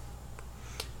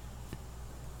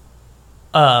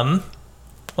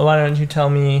 Why don't you tell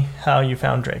me how you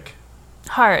found Drake?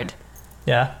 Hard.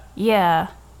 Yeah? Yeah.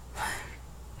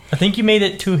 I think you made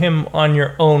it to him on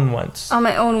your own once. On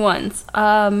my own once.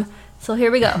 So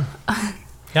here we go.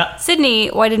 Yeah. Sydney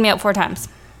whited me out 4 times.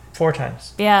 4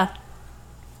 times. Yeah.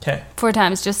 Okay. 4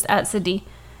 times, just at Sydney.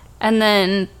 And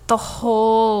then the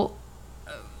whole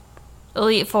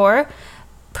Elite Four,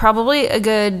 probably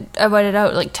I whited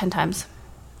out like 10 times.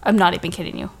 I'm not even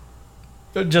kidding you.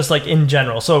 Just like in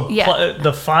general. So yeah.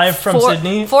 The 5 from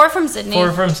Sydney? 4 from Sydney.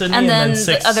 4 from Sydney and then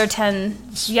 6. The other 10.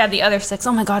 Yeah, the other 6.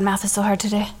 Oh my god, math is so hard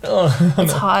today. Oh,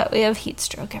 it's hot. We have heat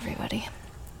stroke, everybody.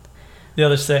 The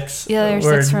other 6? The other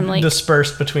 6 from like...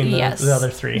 dispersed between the other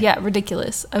 3. Yeah,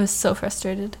 ridiculous. I was so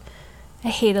frustrated. I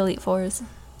hate Elite Fours.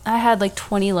 I had like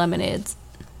 20 lemonades.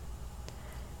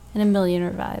 And a million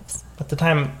revives. At the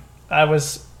time I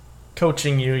was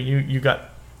coaching you got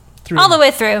through all the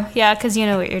way through. Yeah, because you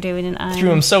know what you're doing, and I through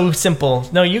them so simple.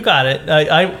 No, you got it.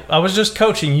 I was just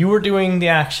coaching. You were doing the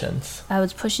actions. I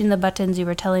was pushing the buttons you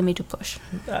were telling me to push.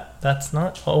 That's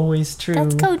not always true.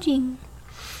 That's coaching.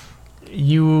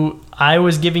 I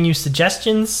was giving you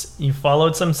suggestions. You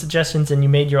followed some suggestions, and you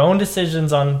made your own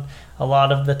decisions on a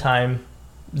lot of the time.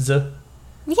 Yep.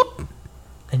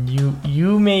 And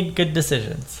you made good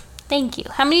decisions. Thank you.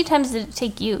 How many times did it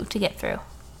take you to get through?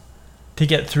 To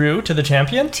get through to the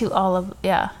champion? To all of...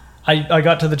 Yeah. I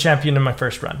got to the champion in my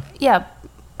first run. Yeah.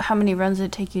 How many runs did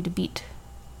it take you to beat?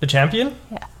 The champion?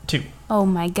 Yeah. 2. Oh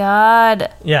my god.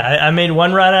 Yeah, I made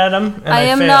 1 run at him, and I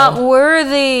am failed. not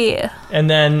worthy. And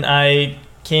then I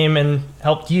came and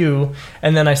helped you,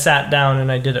 and then I sat down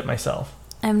and I did it myself.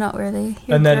 I'm not worthy.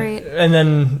 You're and then, great. And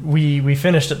then we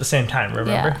finished at the same time,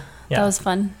 remember? Yeah. That was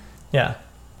fun. Yeah.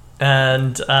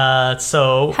 And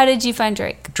so... How did you find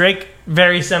Drake? Drake,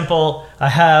 very simple. I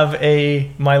have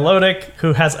a Milotic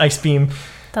who has Ice Beam.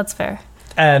 That's fair.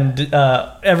 And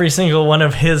every single one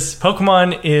of his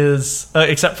Pokemon is,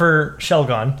 except for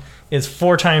Shelgon, is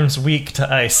 4 times weak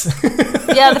to ice.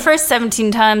 Yeah, the first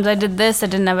 17 times I did this, I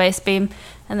didn't have Ice Beam.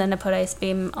 And then I put Ice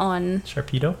Beam on...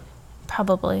 Sharpedo?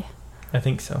 Probably. I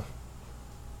think so.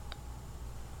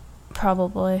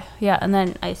 Probably. Yeah, and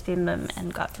then ice beamed them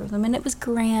and got through them, and it was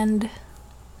grand.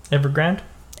 Evergrande?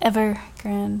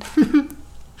 Evergrande.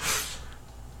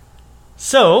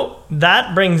 So,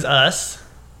 that brings us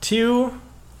to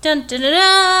Dun, dun, dun,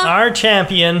 dun. our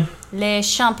champion. Les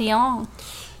champions.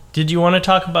 Did you want to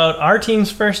talk about our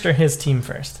teams first or his team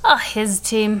first? Oh, his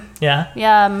team. Yeah?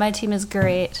 Yeah, my team is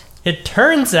great. It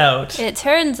turns out that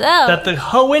the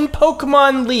Hoenn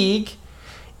Pokemon League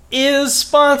is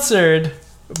sponsored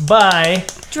by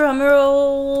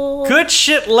Drumroll. Good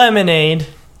Shit Lemonade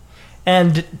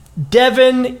and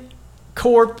Devon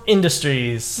Corp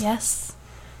Industries. Yes.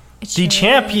 The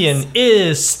champion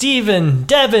is Stephen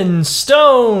Devon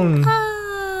Stone.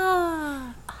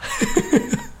 Ah.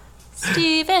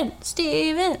 Steven.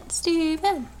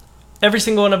 Every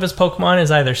single one of his Pokemon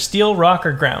is either Steel, Rock,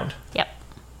 or Ground. Yep.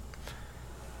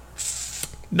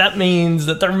 That means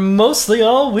that they're mostly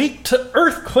all weak to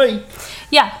Earthquake.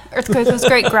 Yeah, Earthquake was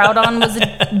great. Groudon was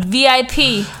a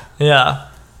VIP. Yeah.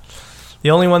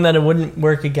 The only one that it wouldn't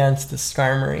work against is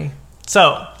Skarmory.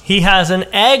 So, he has an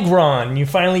Aggron. You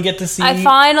finally get to see what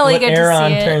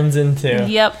Aggron turns into.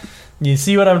 Yep. You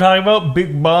see what I'm talking about?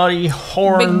 Big body,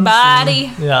 horns. Big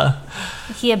body. Yeah.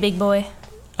 He a big boy.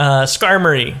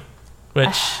 Skarmory,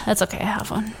 which... That's okay, I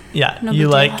have one. Yeah, No you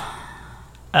big like... deal.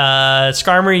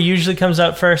 Skarmory usually comes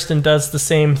out first and does the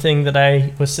same thing that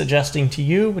I was suggesting to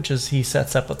you, which is he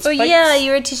sets up with spikes. Oh yeah,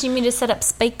 you were teaching me to set up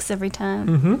spikes every time.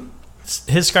 Mm-hmm.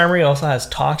 His Skarmory also has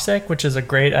Toxic, which is a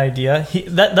great idea.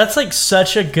 That's like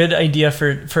such a good idea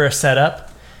for a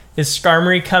setup. Is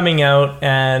Skarmory coming out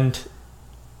and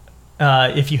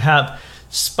if you have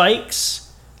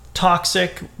spikes,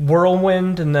 Toxic,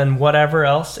 Whirlwind, and then whatever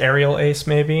else, Aerial Ace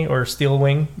maybe, or Steel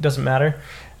Wing, doesn't matter.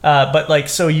 But like,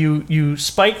 so you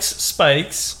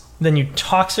spikes, then you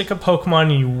Toxic a Pokemon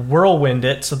and you Whirlwind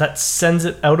it, so that sends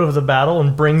it out of the battle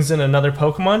and brings in another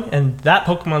Pokemon, and that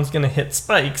Pokemon's going to hit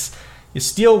spikes. You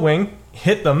Steel Wing,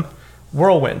 hit them,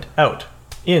 Whirlwind, out,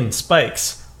 in,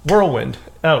 spikes, Whirlwind,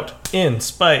 out, in,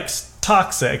 spikes,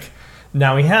 Toxic.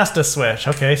 Now he has to switch.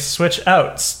 Okay, switch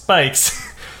out,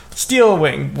 spikes, Steel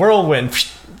Wing, Whirlwind,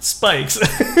 spikes.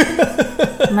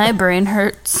 My brain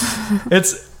hurts.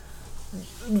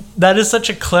 That is such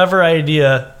a clever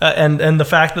idea, and the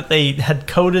fact that they had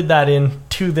coded that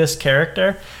into this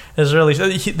character is really...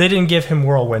 They didn't give him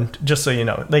Whirlwind, just so you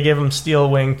know. They gave him Steel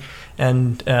Wing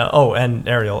and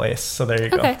Aerial Ace, so there you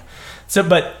go. Okay. So,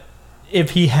 but if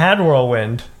he had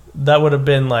Whirlwind, that would have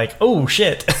been like, oh,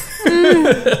 shit.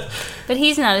 But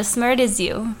he's not as smart as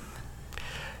you.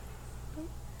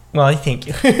 Well, thank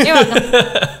you. You're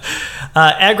welcome.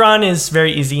 Aggron is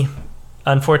very easy,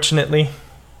 unfortunately,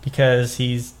 because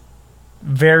he's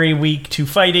very weak to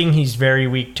fighting, he's very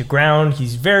weak to ground,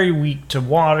 he's very weak to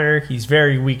water, he's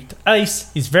very weak to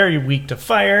ice, he's very weak to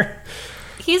fire.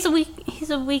 He's a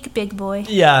weak big boy.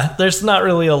 Yeah, there's not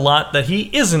really a lot that he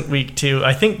isn't weak to.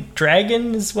 I think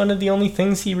Dragon is one of the only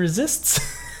things he resists.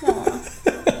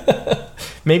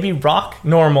 Maybe Rock,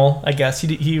 normal, I guess.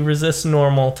 He resists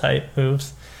normal type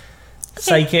moves. Okay.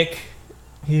 Psychic,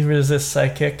 he resists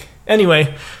Psychic.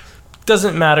 Anyway,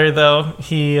 doesn't matter though.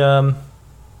 He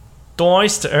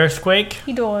dies to Earthquake.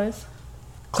 He dies.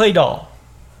 Claydol,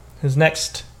 his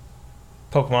next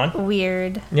Pokemon.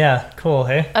 Weird. Yeah, cool,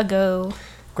 hey? A go.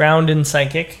 Ground and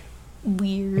Psychic.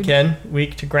 Weird. Again,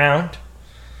 weak to ground.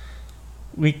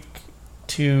 Weak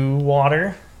to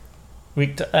water.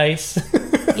 Weak to ice.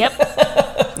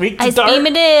 Yep. Weak to Ice dark. beam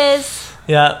it is.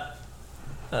 Yeah.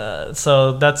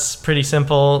 So that's pretty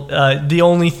simple. The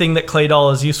only thing that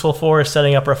Claydol is useful for is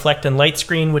setting up Reflect and Light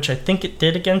Screen, which I think it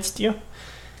did against you.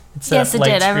 Yes, it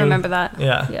did. I remember that.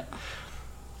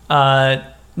 Yeah.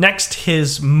 Next,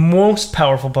 his most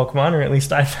powerful Pokemon, or at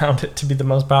least I found it to be the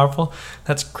most powerful,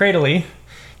 that's Cradily.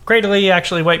 Cradily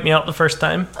actually wiped me out the first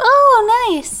time.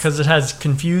 Oh, nice. Because it has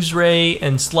Confuse Ray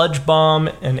and Sludge Bomb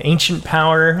and Ancient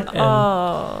Power. And,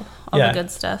 all the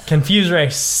good stuff. Confuse Ray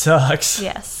sucks.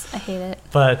 Yes, I hate it.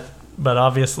 But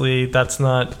obviously that's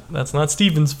not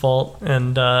Steven's fault.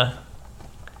 And so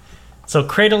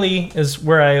Cradily is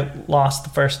where I lost the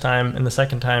first time, and the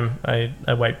second time I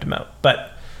wiped him out. But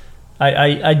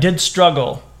I did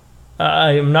struggle.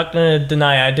 I'm not going to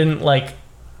deny I didn't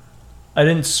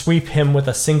sweep him with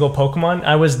a single Pokemon.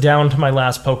 I was down to my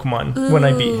last Pokemon when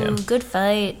I beat him. Good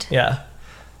fight. Yeah.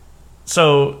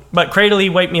 So, but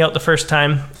Cradily wiped me out the first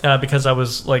time because I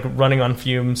was like running on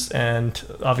fumes, and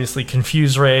obviously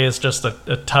Confuse Ray is just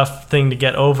a tough thing to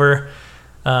get over.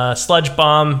 Sludge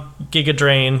Bomb, Giga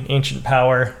Drain, Ancient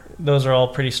Power, those are all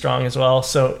pretty strong as well.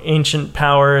 So Ancient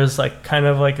Power is like kind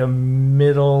of like a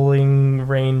middling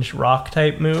range rock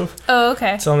type move. Oh,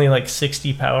 okay. It's only like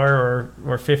 60 power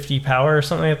or 50 power or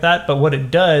something like that. But what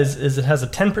it does is it has a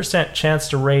 10% chance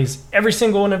to raise every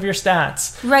single one of your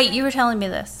stats. Right, you were telling me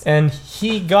this. And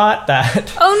he got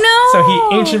that. Oh, no! So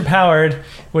he Ancient Powered,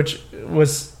 which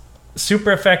was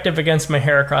super effective against my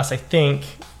Heracross, I think,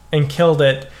 and killed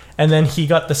it. And then he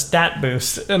got the stat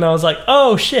boost. And I was like,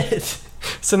 oh, shit.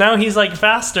 So now he's like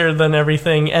faster than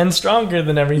everything and stronger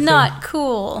than everything. Not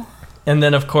cool. And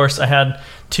then, of course, I had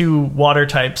 2 water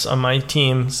types on my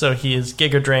team. So his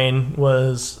Giga Drain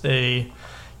was a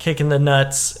kick in the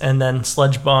nuts. And then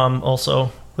Sludge Bomb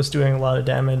also was doing a lot of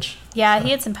damage. Yeah, he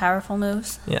had some powerful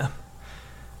moves. Yeah.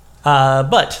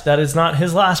 But that is not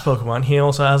his last Pokemon. He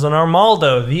also has an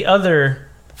Armaldo, the other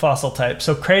fossil type.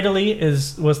 So Cradily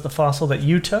was the fossil that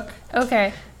you took.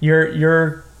 Okay.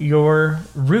 Your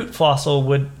root fossil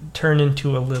would turn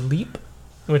into a Lileep,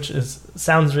 which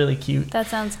sounds really cute. That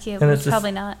sounds cute, And but it's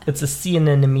probably not. It's a sea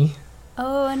anemone.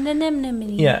 Oh, an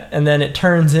anemone. Yeah, and then it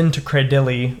turns into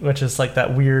Cradily, which is like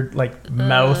that weird like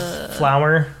mouth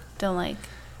flower. Don't like.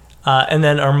 And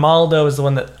then Armaldo is the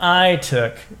one that I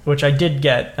took, which I did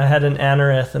get. I had an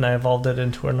Anorith and I evolved it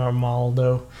into an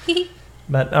Armaldo.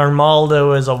 But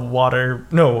Armaldo is a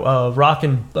rock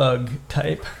and bug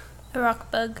type. A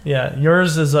rock bug. Yeah,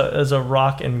 yours is a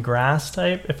rock and grass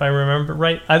type, if I remember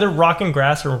right. Either rock and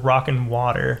grass or rock and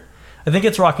water. I think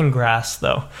it's rock and grass,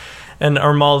 though. And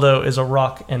Armaldo is a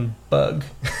rock and bug.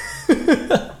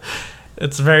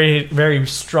 It's very, very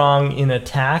strong in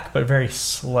attack, but very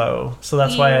slow. So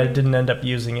that's why I didn't end up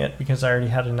using it, because I already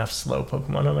had enough slow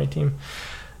Pokemon on my team.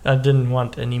 I didn't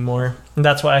want any more. And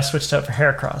that's why I switched out for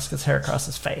Heracross, because Heracross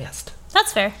is fast.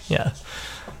 That's fair. Yeah.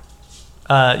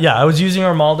 I was using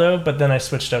Armaldo, but then I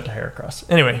switched out to Heracross.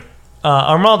 Anyway,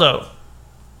 Armaldo.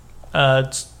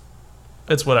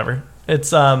 It's whatever.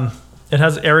 It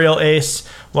has Aerial Ace,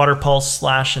 Water Pulse,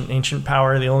 Slash, and Ancient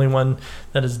Power. The only one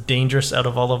that is dangerous out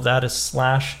of all of that is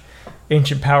Slash.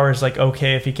 Ancient Power is like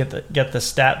okay if you get the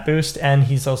stat boost, and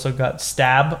he's also got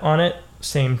Stab on it,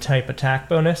 same type attack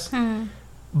bonus.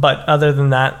 But other than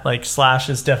that, like Slash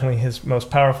is definitely his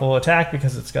most powerful attack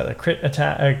because it's got a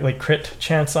crit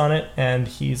chance on it, and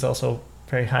he's also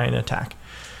very high in attack.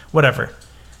 Whatever.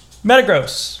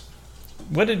 Metagross.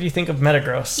 What did you think of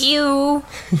Metagross? Ew.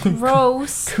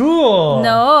 Gross. Cool.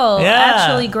 No, yeah.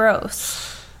 actually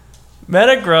gross.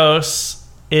 Metagross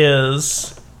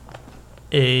is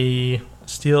a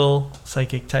Steel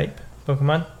Psychic type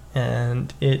Pokemon,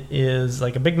 and it is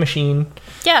like a big machine.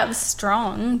 Yeah, it was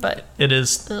strong, but... It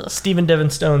is Stephen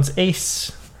Devinstone's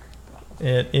ace.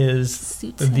 It is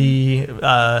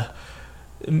I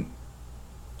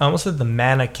almost said the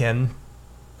mannequin.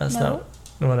 That's not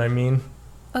what I mean.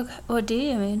 Okay, what do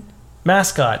you mean?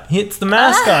 Mascot. It's the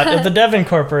mascot of the Devon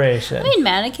Corporation. I mean,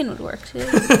 mannequin would work too.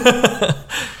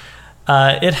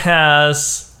 It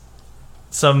has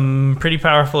some pretty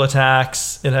powerful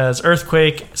attacks. It has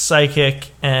Earthquake,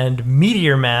 Psychic, and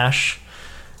Meteor Mash.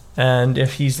 And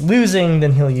if he's losing,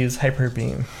 then he'll use Hyper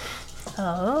Beam.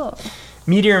 Oh.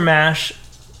 Meteor Mash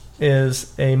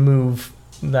is a move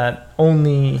that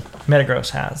only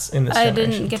Metagross has in this generation.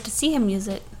 I didn't get to see him use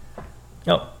it.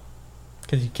 Oh.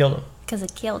 Because you killed him. Because I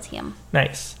killed him.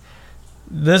 Nice.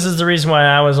 This is the reason why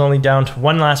I was only down to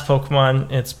one last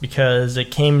Pokemon. It's because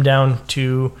it came down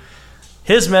to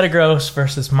his Metagross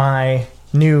versus my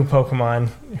new Pokemon,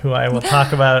 who I will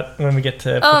talk about when we get to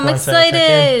Pokemon. Oh, I'm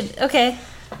excited. Okay.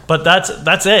 But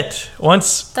that's it.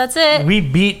 Once we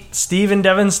beat Stephen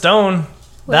Devinstone,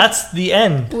 that's the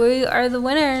end. We are the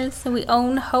winners, and we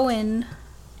own Hoenn.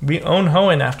 We own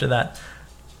Hoenn after that.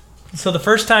 So the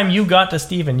first time you got to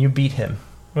Steven, you beat him,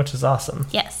 which is awesome.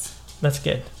 Yes. That's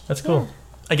good. That's cool. Yeah.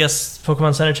 I guess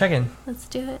Pokemon Center check-in. Let's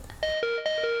do it.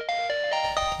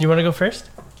 You want to go first?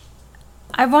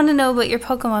 I want to know about your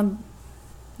Pokemon,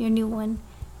 your new one.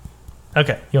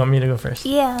 Okay, you want me to go first?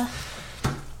 Yeah.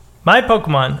 My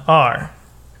Pokemon are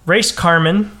Race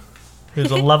Carmen,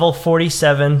 who's a level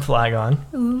 47 Flagon.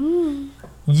 Ooh.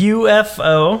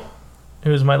 UFO,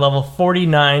 who's my level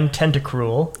 49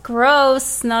 Tentacruel.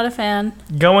 Gross, not a fan.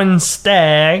 Going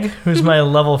Stag, who's my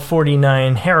level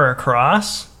 49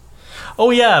 Heracross.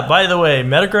 Oh yeah, by the way,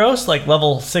 Metagross, like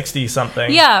level 60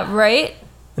 something. Yeah, right?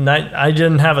 And I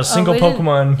didn't have a single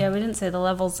Pokemon. Yeah, we didn't say the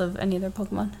levels of any of their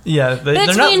Pokemon. Yeah, they're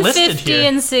not listed here. Between 50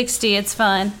 and 60, it's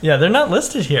fine. Yeah, they're not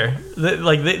listed here.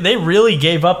 They really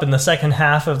gave up in the second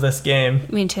half of this game.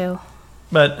 Me too.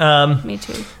 But me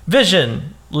too.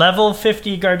 Vision, level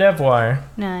 50 Gardevoir.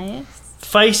 Nice.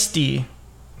 Feisty,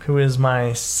 who is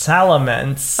my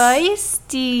Salamence.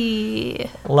 Feisty.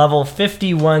 Level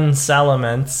 51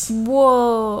 Salamence.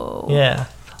 Whoa. Yeah,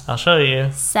 I'll show you.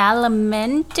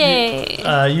 Salamente.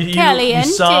 You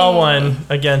saw one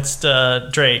against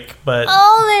Drake, but...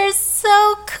 Oh, they're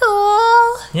so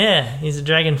cool. Yeah, he's a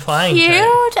dragon flying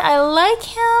Cute. type. I like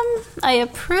him. I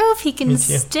approve. He can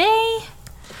stay.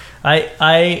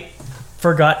 I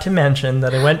forgot to mention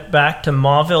that I went back to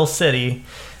Mauville City.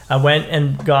 I went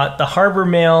and got the Harbor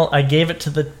Mail. I gave it to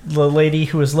the lady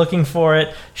who was looking for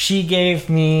it. She gave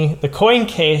me the coin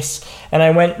case, and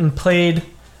I went and played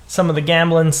some of the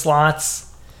gambling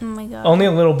slots. Oh my god. Only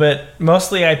a little bit.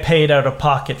 Mostly I paid out of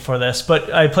pocket for this,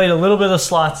 but I played a little bit of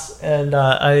slots, and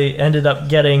I ended up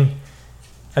getting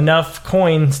enough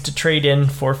coins to trade in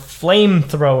for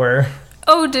Flamethrower.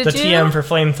 Oh, did the you? TM for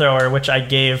Flamethrower, which I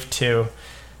gave to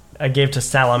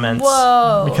Salamence.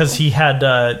 Whoa. Because he had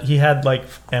like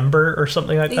Ember or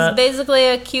something like that. He's basically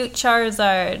a cute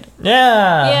Charizard.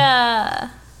 Yeah. Yeah.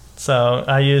 So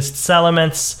I used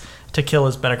Salamence to kill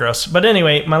his Metagross. But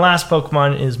anyway, my last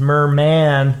Pokemon is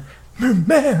Merman.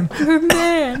 Merman.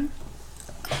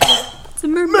 It's a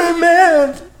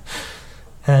merman.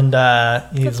 And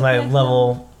he's my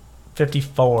level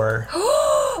 54.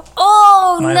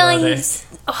 Oh, My nice.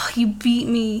 Oh, you beat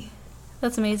me.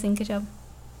 That's amazing. Good job.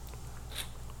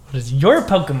 What is your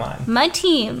Pokemon? My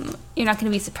team, you're not going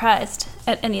to be surprised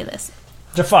at any of this.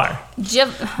 Jafar.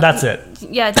 That's it.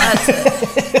 Yeah, that's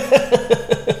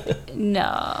it.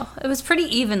 No. It was pretty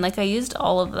even. Like, I used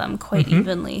all of them quite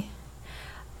evenly.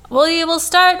 Well, you will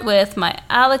start with my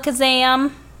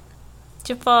Alakazam.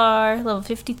 Jafar, level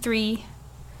 53.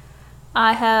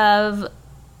 I have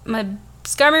my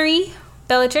Skarmory,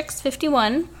 Bellatrix,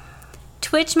 51.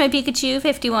 Twitch, my Pikachu,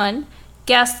 51.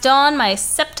 Gaston, my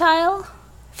Sceptile,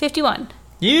 51.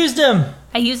 You used him.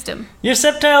 I used him. Your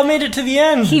Sceptile made it to the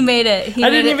end. He made it. I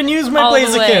didn't even use my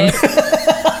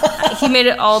Blaziken. He made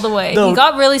it all the way. He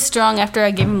got really strong after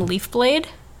I gave him Leaf Blade.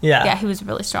 Yeah. Yeah, he was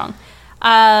really strong.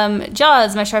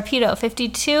 Jaws, my Sharpedo,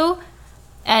 52.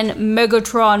 And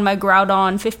Megatron, my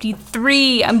Groudon,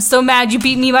 53. I'm so mad you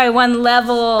beat me by 1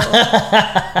 level.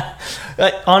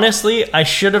 Honestly, I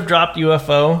should have dropped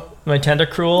UFO, my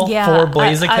Tentacruel, for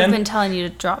Blaziken. I've been telling you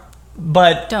to drop.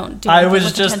 But don't do I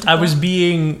was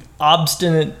being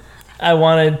obstinate. I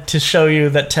wanted to show you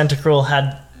that Tentacruel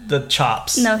had the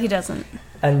chops. No, he doesn't.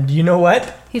 And you know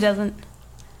what? He doesn't.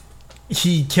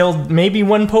 He killed maybe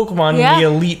one Pokemon in the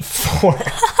Elite Four.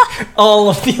 All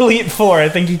of the Elite Four. I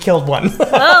think he killed one.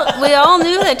 Well, we all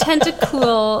knew that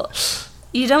Tentacruel,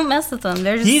 you don't mess with them.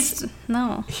 They're just...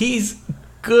 He's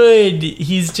good.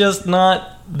 He's just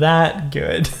not that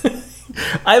good.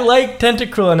 I like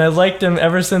Tentacruel, and I liked him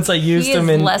ever since I used him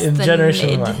in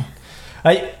Generation 1.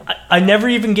 I never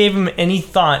even gave him any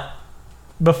thought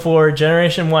before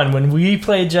Generation 1. When we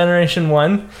played Generation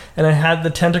 1, and I had the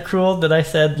Tentacruel that I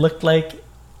said looked like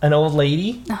an old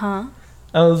lady, I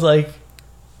was like,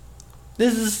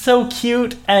 this is so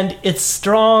cute, and it's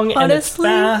strong, and it's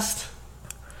fast.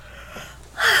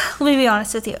 Let me be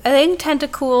honest with you. I think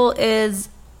Tentacool is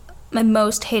my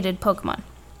most hated Pokemon.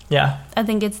 Yeah. I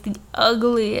think it's the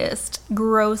ugliest,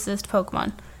 grossest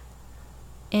Pokemon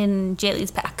in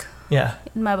Jaylee's pack. Yeah.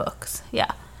 In my books.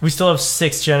 Yeah. We still have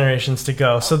 6 generations to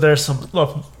go, so there's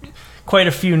quite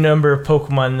a few number of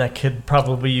Pokemon that could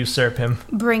probably usurp him.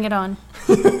 Bring it on.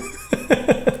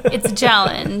 It's a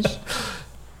challenge.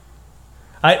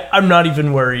 I'm not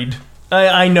even worried.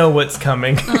 I know what's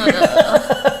coming.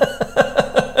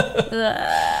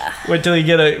 Wait till you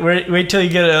get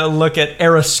a look at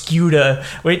Arascuda.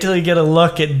 Wait till you get a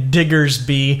look at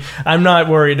Diggersby. I'm not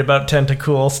worried about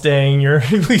Tentacool staying your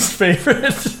least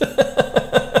favorite.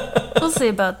 We'll see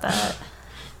about that.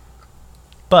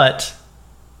 But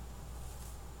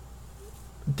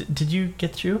did you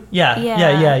get through?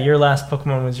 Yeah. Your last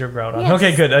Pokemon was your Groudon. Yes.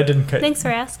 Okay, good. I didn't. Thanks for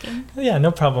asking. Yeah,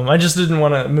 no problem. I just didn't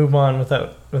want to move on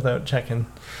without checking.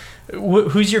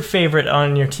 Who's your favorite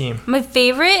on your team? My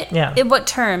favorite? Yeah. In what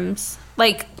terms?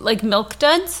 Like Milk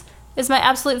Duds is my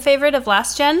absolute favorite of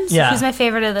last gen. So who's my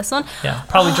favorite of this one? Yeah,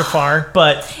 probably Jafar,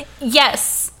 but...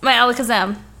 Yes, my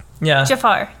Alakazam. Yeah.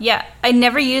 Jafar, yeah. I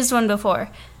never used one before.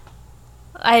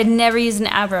 I had never used an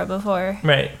Abra before.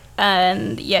 Right.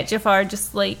 And yeah, Jafar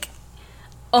just like...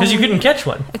 Because you couldn't catch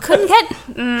one. I couldn't catch...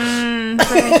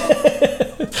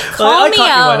 Call me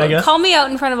out. Call me out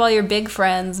in front of all your big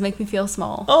friends. Make me feel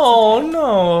small. Oh,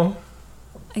 no.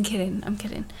 I'm kidding.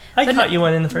 I caught you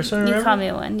one in the first one, remember? You caught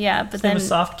me one, yeah. But then a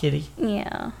soft kitty.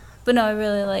 Yeah. But no, I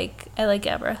like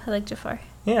Abra. I like Jafar.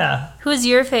 Yeah. Who's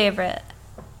your favorite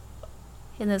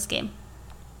in this game?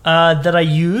 That I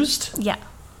used? Yeah.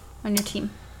 On your team.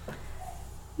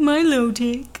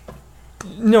 Milotic.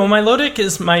 No, Milotic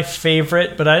is my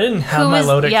favorite, but I didn't have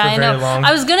Milotic for very long.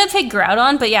 I was going to pick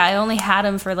Groudon, but yeah, I only had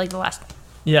him for like the last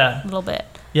little bit.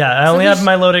 Yeah, I only had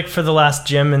Milotic for the last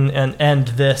gym and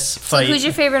this fight. So who's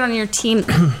your favorite on your team?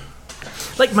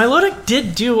 Like, Milotic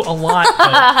did do a lot.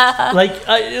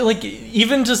 Like,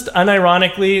 even just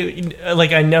unironically,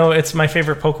 like, I know it's my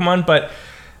favorite Pokemon, but,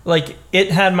 like,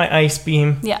 it had my Ice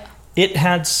Beam. Yeah. It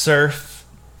had Surf.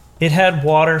 It had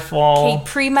Waterfall. Okay,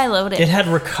 pre-Milotic. It had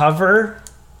Recover.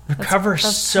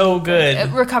 Recover's so good.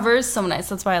 It recovers so nice.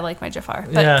 That's why I like my Jafar.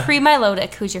 But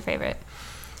pre-Milotic, who's your favorite?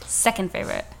 Second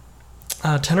favorite?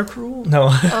 Tentacruel? No.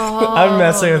 I'm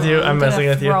messing with you. I'm messing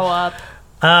with you. Throw up.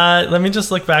 Let me just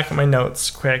look back at my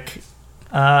notes quick.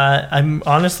 I'm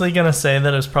honestly going to say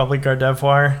that it was probably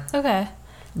Gardevoir. Okay.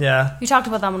 Yeah. You talked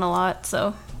about that one a lot,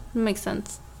 so it makes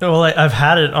sense. Well, I've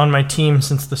had it on my team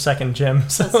since the second gym.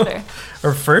 So. That's fair.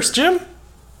 Or first gym?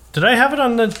 Did I have it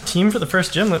on the team for the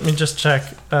first gym? Let me just check.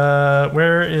 Who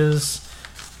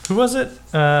was it?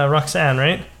 Roxanne,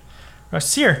 right?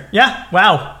 Seer. Yeah,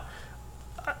 wow.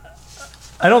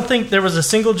 I don't think there was a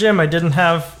single gym I didn't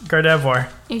have Gardevoir.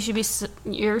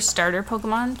 Your starter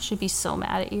Pokemon should be so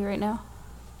mad at you right now.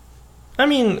 I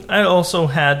mean, I also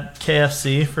had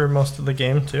KFC for most of the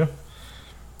game, too.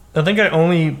 I think I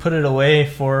only put it away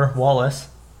for Wallace.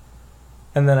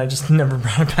 And then I just never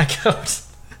brought it back out.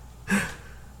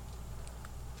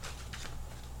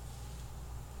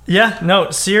 Yeah, no,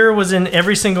 Seer was in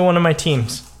every single one of my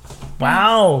teams.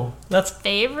 Wow, that's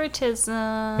favoritism.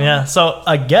 Yeah, so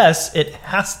I guess it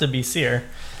has to be Seer.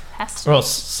 Has to. Well,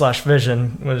 /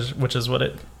 Vision, which is what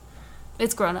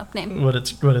its grown-up name. What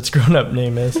its grown-up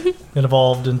name is. It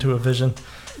evolved into a Vision.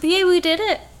 But yeah, we did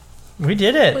it. We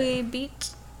did it. We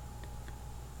beat.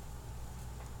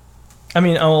 I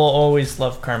mean, I'll always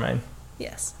love Carmine.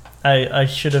 Yes. I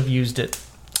should have used it.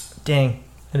 Dang,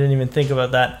 I didn't even think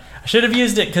about that. I should have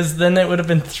used it because then it would have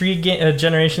been 3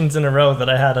 generations in a row that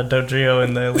I had a Dodrio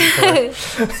in the Elite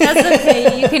Four. That's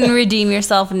okay. You can redeem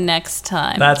yourself next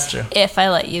time. That's true. If I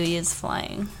let you use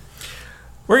flying.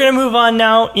 We're going to move on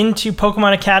now into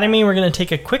Pokemon Academy. We're going to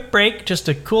take a quick break just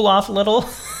to cool off a little.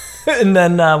 And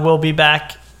then we'll be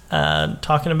back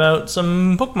talking about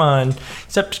some Pokemon.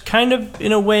 Except kind of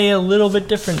in a way a little bit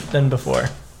different than before.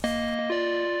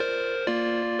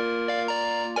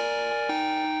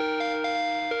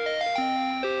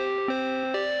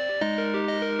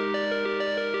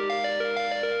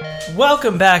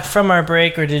 Welcome back from our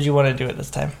break, or did you want to do it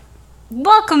this time?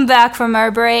 Welcome back from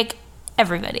our break,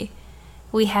 everybody.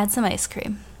 We had some ice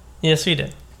cream. Yes, we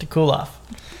did. To cool off.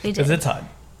 We did. Because it's hot.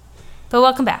 But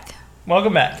welcome back.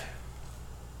 Welcome back.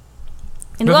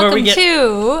 And welcome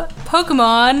to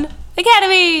Pokemon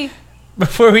Academy.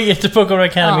 Before we get to Pokemon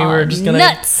Academy,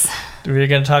 we're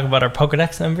gonna talk about our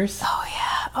Pokedex numbers. Oh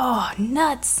yeah. Oh,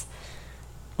 nuts.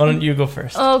 Why don't you go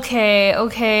first? Okay.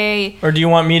 Or do you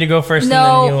want me to go first?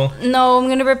 No, I'm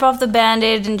going to rip off the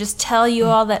Band-Aid and just tell you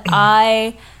all that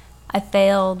I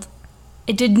failed.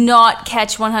 It did not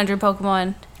catch 100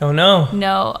 Pokemon. Oh, no.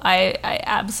 No, I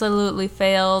absolutely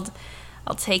failed.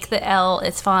 I'll take the L.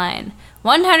 It's fine.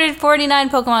 149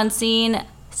 Pokemon seen,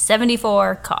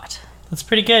 74 caught. That's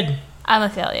pretty good. I'm a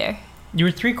failure. You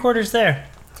were 3/4 there.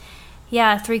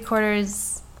 Yeah,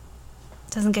 3/4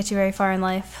 doesn't get you very far in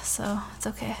life, so it's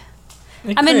okay.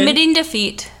 I'm admitting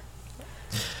defeat.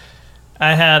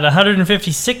 I had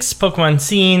 156 Pokemon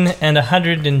seen and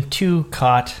 102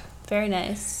 caught. Very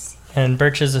nice. And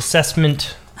Birch's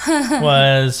assessment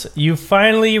was, you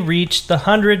finally reached the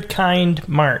 100 kind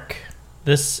mark.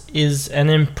 This is an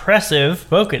impressive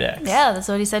Pokedex. Yeah, that's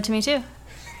what he said to me too.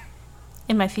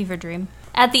 In my fever dream.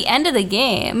 At the end of the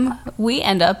game, we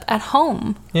end up at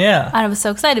home. Yeah. And I was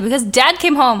so excited because Dad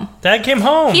came home. Dad came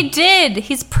home. He did.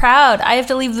 He's proud. I have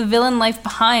to leave the villain life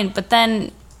behind. But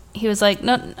then he was like,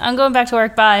 no, I'm going back to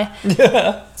work. Bye.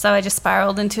 So I just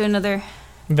spiraled into another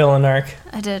villain arc.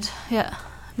 I did. Yeah.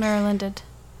 Marilyn did.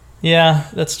 Yeah,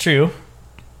 that's true.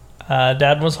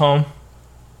 Dad was home.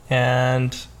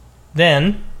 And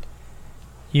then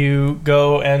you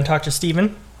go and talk to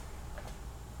Steven.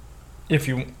 If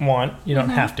you want. You don't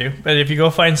have to. But if you go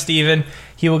find Steven,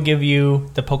 he will give you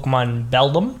the Pokemon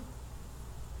Beldum,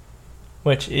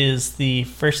 which is the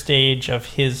first stage of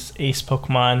his ace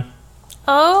Pokemon.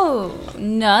 Oh,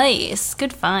 nice.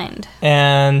 Good find.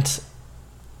 And, so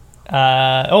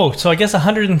I guess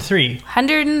 103.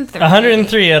 103.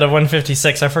 103 out of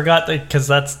 156. I forgot that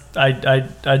because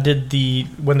I did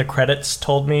when the credits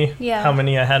told me how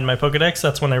many I had in my Pokedex,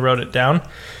 that's when I wrote it down.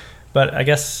 But I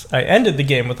guess I ended the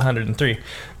game with 103.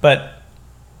 But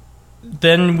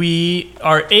then we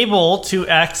are able to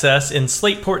access in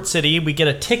Slateport City. We get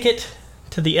a ticket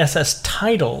to the SS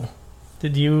Tidal.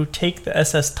 Did you take the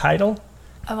SS Tidal?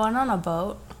 I went on a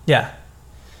boat. Yeah.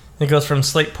 It goes from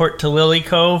Slateport to Lily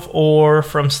Cove, or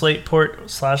from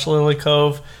Slateport / Lily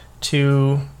Cove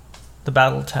to the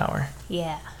Battle Tower.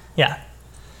 Yeah. Yeah.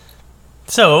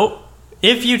 So,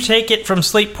 if you take it from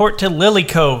Slateport to Lily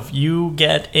Cove, you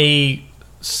get a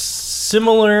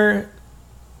similar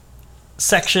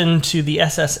section to the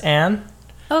SS Anne.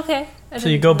 Okay. So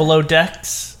you go below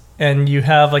decks, and you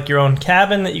have like your own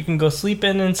cabin that you can go sleep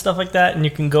in and stuff like that, and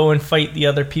you can go and fight the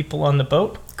other people on the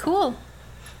boat. Cool.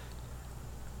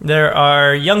 There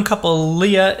are young couple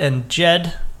Leah and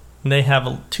Jed. And they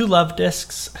have 2 love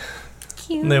discs.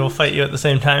 Cute. And they will fight you at the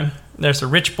same time. There's a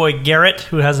rich boy Garrett,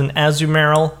 who has an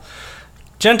Azumaril.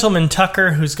 Gentleman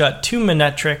Tucker, who's got 2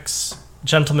 Manetrics.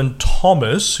 Gentleman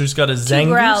Thomas, who's got a Zangoose.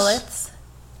 2 Growlithes.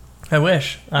 I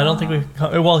wish. I don't think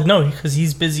we... Well, no, because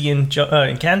he's busy in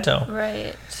Kanto.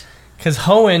 Right. Because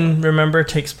Hoenn, remember,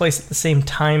 takes place at the same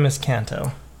time as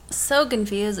Kanto. So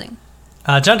confusing.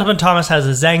 Gentleman Thomas has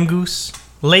a Zangoose.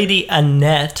 Lady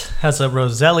Annette has a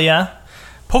Roselia.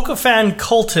 Pokefan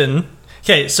Colton.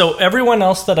 Okay, so everyone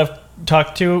else that I've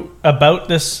talked to about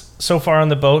this so far on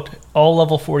the boat, all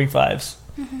level 45s.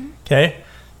 Okay?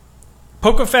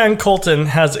 Pokefan Colton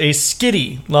has a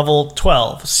Skitty, level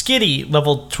 12. Skitty,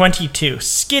 level 22.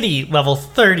 Skitty, level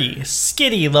 30.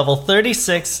 Skitty, level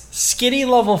 36. Skitty,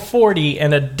 level 40.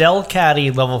 And a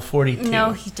Delcatty, level 42.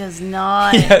 No, he does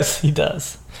not. Yes, he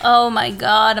does. Oh my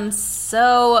god, I'm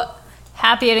so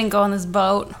happy I didn't go on this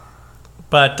boat.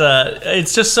 But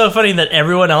it's just so funny that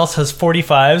everyone else has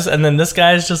 45s, and then this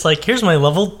guy's just like, here's my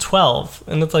level 12.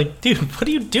 And it's like, dude, what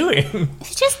are you doing?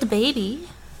 He's just a baby.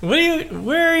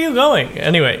 Where are you going?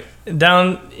 Anyway,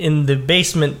 down in the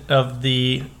basement of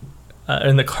in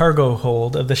the cargo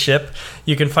hold of the ship,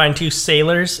 you can find 2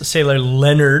 sailors. Sailor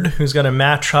Leonard, who's got a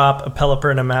Machop, a Pelipper,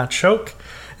 and a Machoke.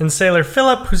 And Sailor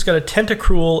Philip, who's got a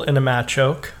Tentacruel and a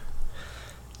Machoke.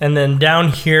 And then down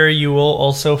here, you will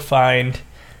also find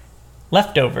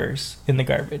leftovers in the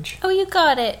garbage. Oh, you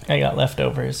got it. I got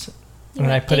leftovers. You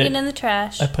And I put it in the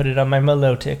trash. I put it on my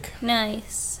Milotic.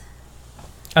 Nice.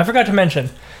 I forgot to mention,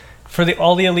 for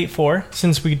all the Elite Four,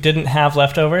 since we didn't have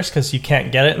leftovers, because you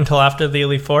can't get it until after the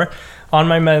Elite Four, on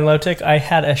my Milotic, I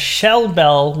had a Shell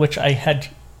Bell, which I had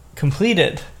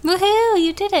completed. Woohoo,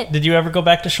 you did it. Did you ever go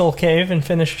back to Shoal Cave and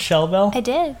finish Shell Bell? I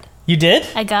did. You did?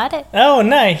 I got it. Oh,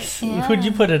 nice. Yeah. Who'd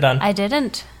you put it on? I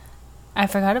didn't. I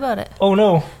forgot about it. Oh,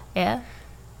 no. Yeah.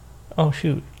 Oh,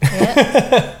 shoot.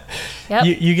 Yeah. Yep.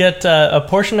 You get a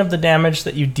portion of the damage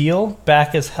that you deal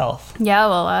back as health. Yeah,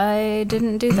 well, I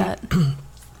didn't do that.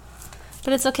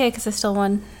 But it's okay, because I still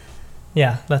won.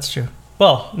 Yeah, that's true.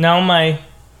 Well, now my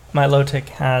Lotic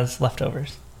has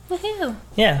leftovers. Woohoo.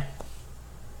 Yeah.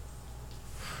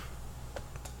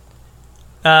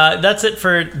 That's it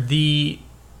for the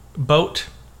boat.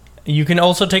 You can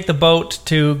also take the boat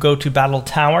to go to Battle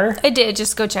Tower. I did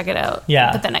just go check it out.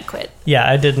 Yeah. But then I quit. Yeah,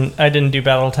 I didn't do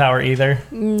Battle Tower either.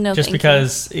 No, just thank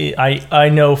because I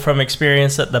know from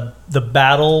experience that the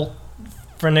battle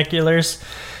funiculars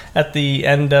at the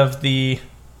end of the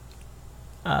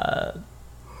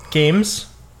games.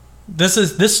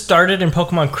 This started in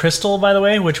Pokemon Crystal, by the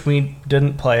way, which we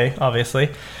didn't play,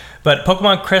 obviously. But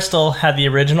Pokemon Crystal had the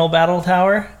original Battle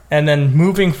Tower, and then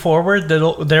moving forward,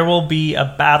 there will be a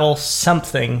Battle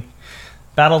something.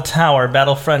 Battle Tower,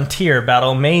 Battle Frontier,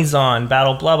 Battle Maison,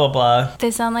 Battle blah blah blah.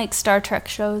 They sound like Star Trek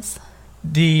shows.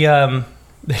 They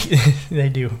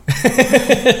do.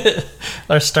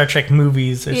 Or Star Trek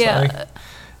movies or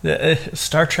something.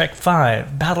 Star Trek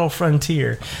 5, Battle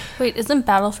Frontier. Wait, isn't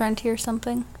Battle Frontier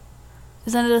something?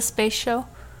 Isn't it a space show?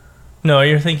 No,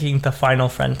 you're thinking The Final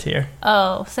Frontier.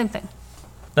 Oh, same thing.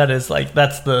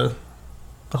 That's the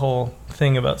whole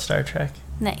thing about Star Trek.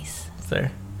 Nice. It's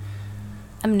there.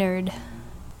 I'm nerd.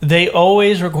 They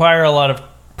always require a lot of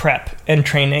prep and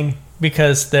training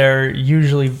because they're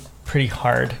usually pretty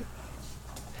hard.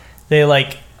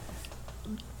 They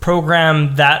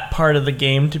program that part of the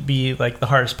game to be the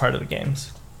hardest part of the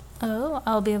games. Oh,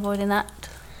 I'll be avoiding that.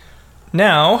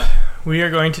 Now, we are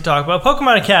going to talk about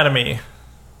Pokemon Academy.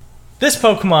 This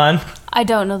Pokemon... I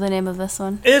don't know the name of this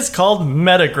one. ...is called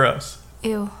Metagross.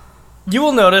 Ew. You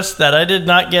will notice that I did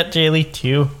not get Jaylee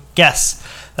to guess.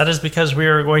 That is because we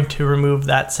are going to remove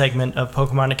that segment of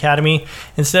Pokemon Academy.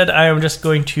 Instead, I am just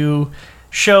going to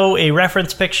show a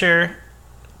reference picture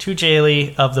to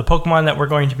Jaylee of the Pokemon that we're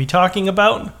going to be talking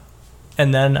about,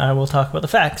 and then I will talk about the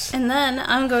facts. And then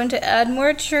I'm going to add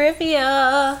more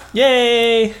trivia.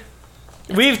 Yay!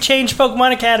 We've changed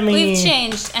Pokemon Academy. We've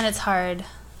changed, and it's hard.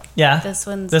 Yeah? This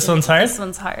one's hard? This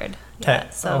one's hard. Okay. Yeah,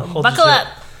 so buckle up.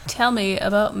 Tell me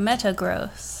about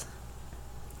Metagross.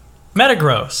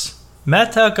 Metagross.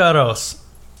 Metagross.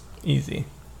 Easy.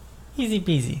 Easy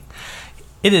peasy.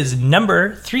 It is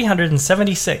number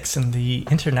 376 in the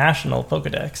International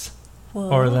Pokedex. Whoa.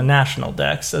 Or the National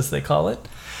Dex, as they call it.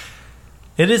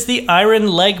 It is the Iron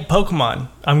Leg Pokemon.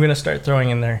 I'm going to start throwing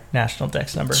in their National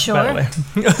Dex number, by the way.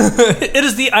 It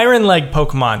is the Iron Leg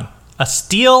Pokemon, a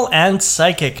Steel and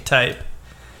Psychic type.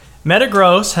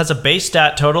 Metagross has a base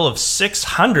stat total of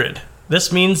 600.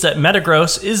 This means that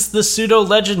Metagross is the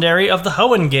pseudo-legendary of the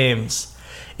Hoenn games.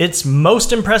 Its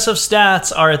most impressive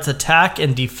stats are its attack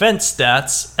and defense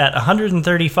stats at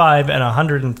 135 and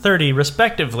 130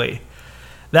 respectively.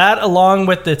 That, along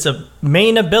with its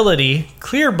main ability,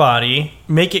 Clear Body,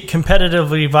 make it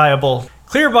competitively viable.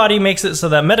 Clear Body makes it so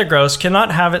that Metagross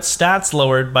cannot have its stats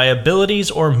lowered by abilities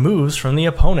or moves from the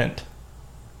opponent.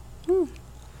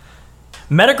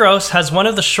 Metagross has one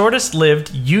of the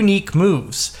shortest-lived unique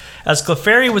moves, as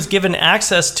Clefairy was given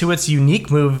access to its unique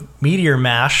move, Meteor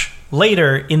Mash,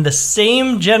 later in the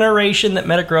same generation that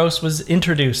Metagross was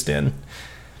introduced in.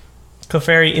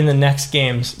 Clefairy in the next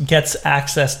games gets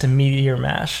access to Meteor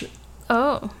Mash.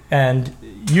 Oh. And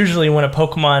usually when a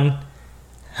Pokemon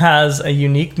has a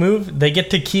unique move, they get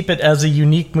to keep it as a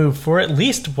unique move for at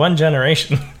least one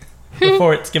generation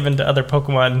before it's given to other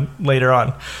Pokemon later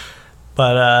on.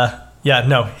 But, yeah,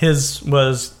 no, his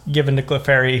was given to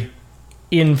Clefairy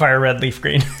in Fire Red Leaf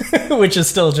Green, which is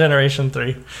still Generation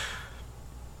 3.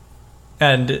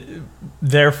 And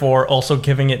therefore also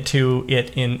giving it to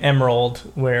it in Emerald,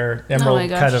 where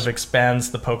Emerald kind of expands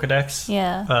the Pokedex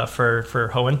for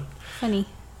Hoenn. Funny.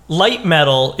 Light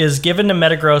Metal is given to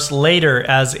Metagross later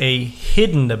as a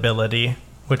hidden ability,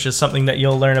 which is something that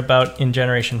you'll learn about in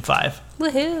Generation 5.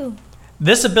 Woohoo!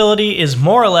 This ability is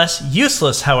more or less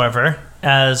useless, however,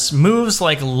 as moves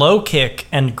like Low Kick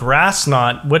and Grass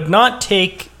Knot would not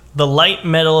take the Light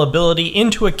Metal ability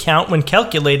into account when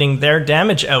calculating their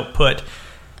damage output,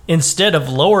 instead of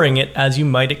lowering it as you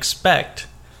might expect.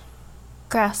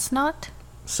 Grass Knot?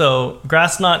 So,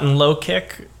 Grass Knot and Low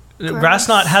Kick. Grass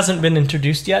Knot hasn't been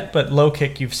introduced yet, but Low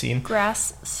Kick you've seen.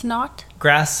 Grass Snot?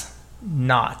 Grass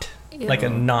Knot. Ew. Like a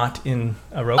knot in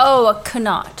a rope. Oh, a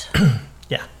knot.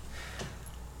 Yeah.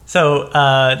 So,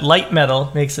 Light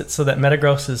Metal makes it so that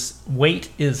Metagross's weight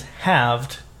is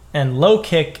halved, and Low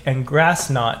Kick and Grass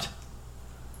Knot,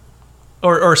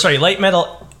 Light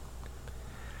Metal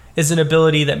is an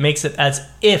ability that makes it as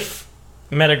if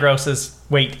Metagross's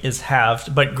weight is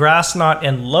halved, but Grass Knot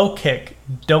and Low Kick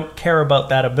don't care about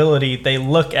that ability. They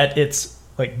look at its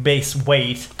base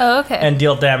weight and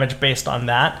deal damage based on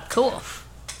that. Cool.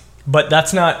 But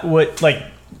that's not what,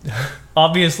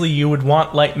 obviously you would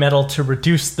want Light Metal to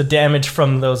reduce the damage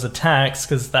from those attacks,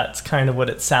 because that's kind of what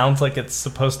it sounds like it's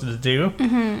supposed to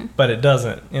do, but it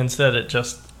doesn't. Instead, it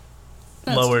just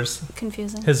lowers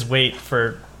his weight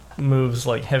for moves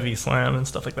like Heavy Slam and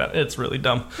stuff like that. It's really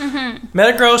dumb.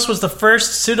 Metagross was the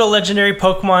first pseudo-legendary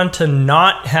Pokemon to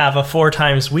not have a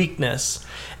 4x weakness,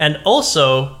 and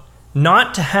also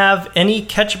not to have any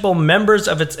catchable members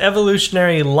of its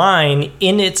evolutionary line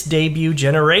in its debut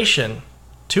generation.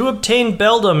 To obtain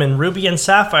Beldum in Ruby and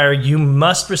Sapphire, you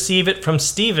must receive it from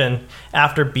Steven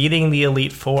after beating the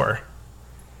Elite Four.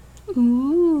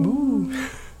 Ooh.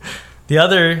 The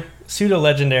other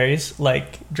pseudo-legendaries,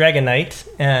 like Dragonite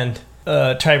and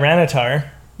Tyranitar,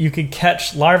 you could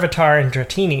catch Larvitar and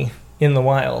Dratini in the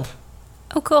wild.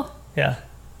 Oh, cool. Yeah.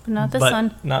 But not this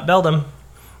one. Not Beldum.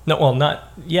 No, well,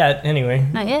 not yet, anyway.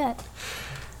 Not yet.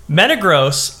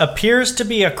 Metagross appears to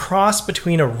be a cross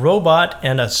between a robot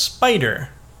and a spider.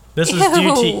 This is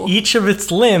due to each of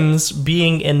its limbs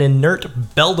being an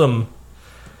inert Beldum.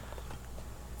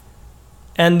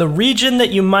 And the region that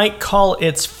you might call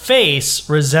its face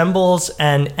resembles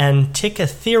an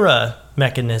Antikythera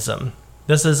mechanism.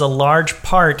 This is a large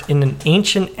part in an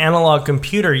ancient analog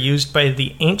computer used by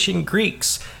the ancient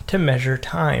Greeks to measure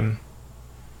time.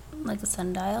 Like a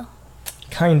sundial?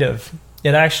 Kind of.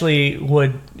 It actually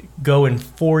would go in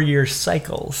 4-year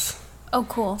cycles. Oh,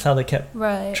 cool. That's how they kept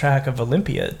track of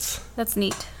Olympiads. That's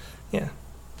neat. Yeah.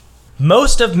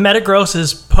 Most of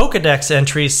Metagross's Pokedex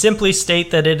entries simply state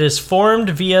that it is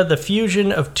formed via the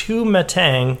fusion of two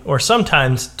Metang, or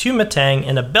sometimes two Metang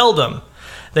and a Beldum.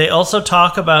 They also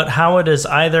talk about how it is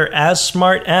either as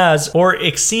smart as, or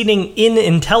exceeding in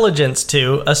intelligence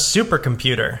to, a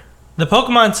supercomputer. The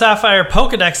Pokemon Sapphire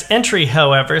Pokedex entry,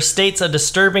 however, states a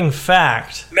disturbing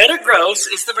fact. Metagross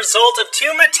is the result of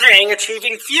two Metang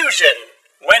achieving fusion.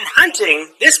 When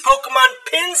hunting, this Pokemon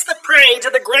pins the prey to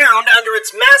the ground under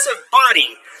its massive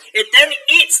body. It then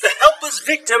eats the helpless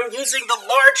victim using the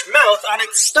large mouth on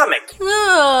its stomach.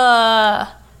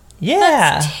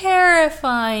 Yeah. That's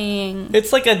terrifying.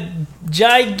 It's like a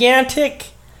gigantic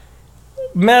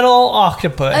metal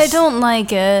octopus. I don't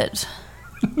like it.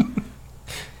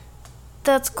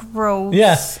 That's gross.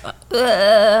 Yeah.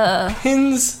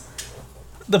 Pins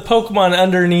the Pokemon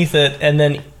underneath it and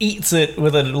then eats it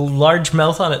with a large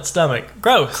mouth on its stomach.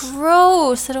 Gross.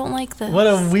 Gross. I don't like this. What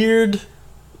a weird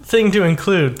thing to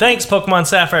include. Thanks, Pokemon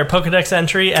Sapphire Pokedex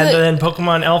entry, and then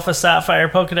Pokemon Alpha Sapphire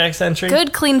Pokedex entry.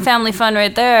 Good, clean family fun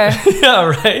right there. Yeah,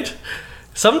 right?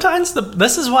 Sometimes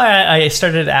this is why I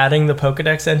started adding the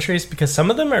Pokedex entries, because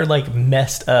some of them are like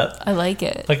messed up. I like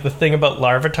it. Like the thing about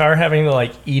Larvitar having to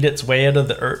like eat its way out of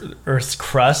the Earth's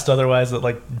crust, otherwise it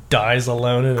like dies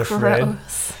alone in a fridge. And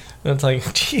it's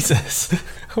like, Jesus.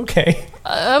 Okay.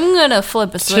 I'm gonna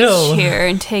flip a switch here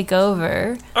and take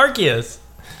over. Arceus.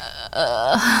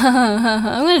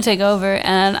 I'm gonna take over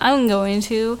and I'm going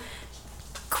to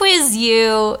quiz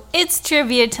you. It's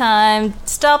trivia time.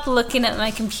 Stop looking at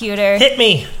my computer. Hit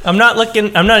me. I'm not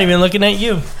even looking at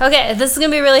you. Okay, this is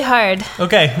gonna be really hard.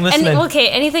 Okay, listen. Okay,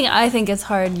 anything I think is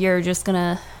hard, you're just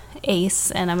gonna ace,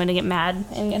 and I'm gonna get mad,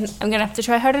 and I'm gonna have to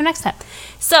try harder next time.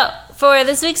 So, for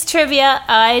this week's trivia,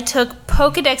 I took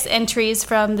Pokedex entries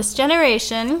from this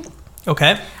generation.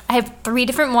 Okay. I have 3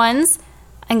 different ones.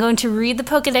 I'm going to read the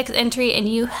Pokedex entry, and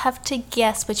you have to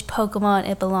guess which Pokemon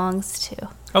it belongs to.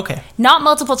 Okay. Not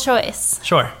multiple choice.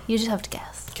 Sure. You just have to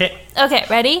guess. Okay. Okay,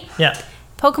 ready? Yeah.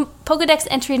 Pokedex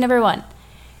entry number 1.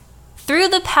 Through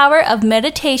the power of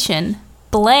meditation,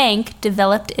 blank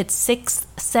developed its 6th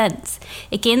sense.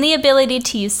 It gained the ability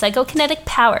to use psychokinetic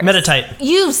powers.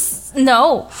 Meditite.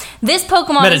 No. This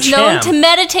Pokemon is known to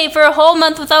meditate for a whole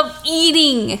month without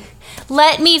eating.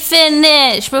 Let me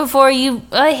finish before you...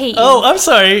 I hate you. Oh, I'm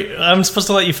sorry. I'm supposed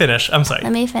to let you finish. I'm sorry.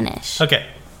 Let me finish. Okay.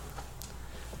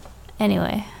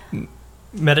 Anyway.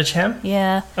 Medicham?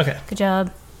 Yeah. Okay. Good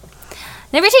job.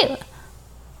 Number 2.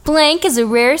 Blank is a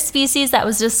rare species that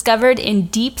was discovered in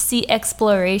deep sea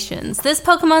explorations. This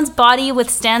Pokemon's body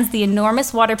withstands the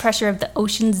enormous water pressure of the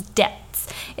ocean's depths.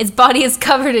 Its body is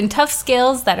covered in tough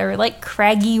scales that are like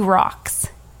craggy rocks.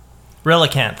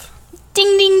 Relicanth.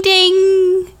 Ding, ding,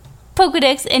 ding!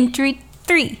 Pokedex entry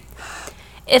 3.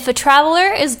 If a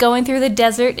traveler is going through the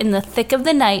desert in the thick of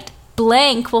the night,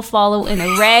 blank will follow in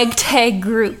a ragtag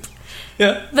group.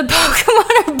 Yeah. The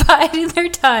Pokemon are biding their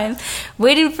time,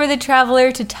 waiting for the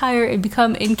traveler to tire and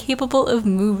become incapable of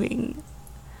moving.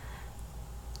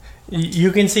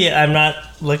 You can see I'm not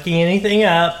looking anything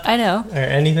up. I know. Or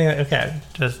anything. Okay.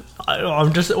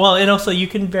 Well, and also you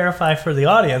can verify for the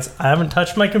audience. I haven't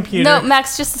touched my computer. No,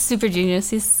 Max just a super genius.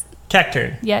 He's...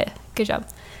 Cacturn. Yeah, good job.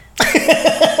 Okay,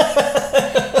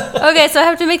 so I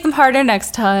have to make them harder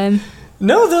next time.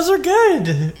 No, those are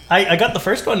good. I got the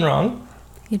first one wrong.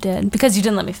 You did, because you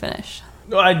didn't let me finish.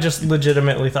 I just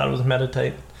legitimately thought it was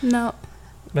Meditite. No.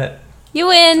 But you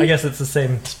win. I guess it's the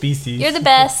same species. You're the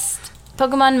best.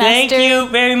 Pokemon Master. Thank you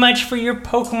very much for your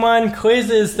Pokemon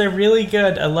quizzes. They're really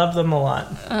good. I love them a lot.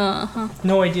 Uh-huh.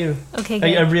 No, I do. Okay,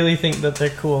 good. I really think that they're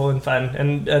cool and fun.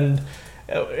 And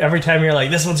every time you're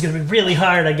like, this one's going to be really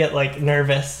hard, I get like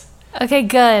nervous. Okay,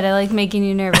 good. I like making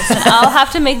you nervous. And I'll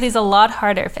have to make these a lot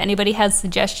harder. If anybody has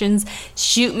suggestions,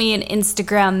 shoot me an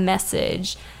Instagram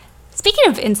message. Speaking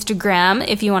of Instagram,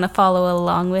 if you want to follow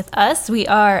along with us, we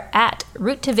are at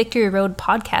Route to Victory Road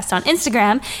Podcast on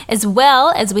Instagram, as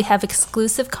well as we have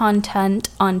exclusive content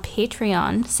on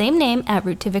Patreon. Same name, at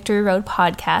Route to Victory Road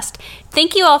Podcast.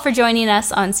 Thank you all for joining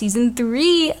us on Season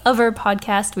 3 of our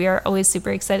podcast. We are always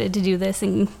super excited to do this,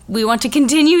 and we want to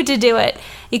continue to do it.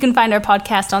 You can find our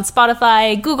podcast on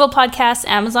Spotify, Google Podcasts,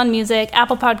 Amazon Music,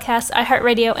 Apple Podcasts,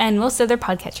 iHeartRadio, and most other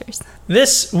podcatchers.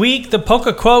 This week, the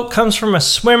Poke quote comes from a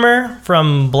swimmer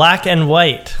from Black and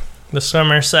White. The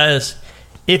swimmer says,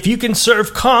 "If you can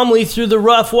surf calmly through the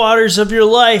rough waters of your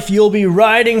life, you'll be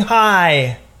riding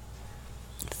high."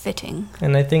 Fitting.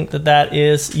 And I think that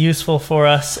is useful for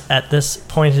us at this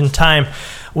point in time.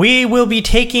 We will be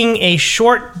taking a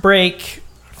short break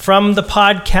from the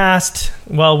podcast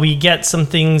while we get some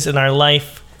things in our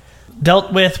life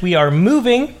dealt with. We are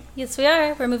moving. Yes, we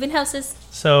are. We're moving houses.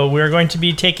 So we're going to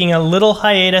be taking a little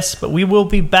hiatus, but we will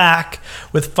be back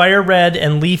with Fire Red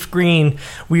and Leaf Green.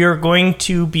 We are going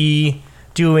to be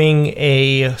doing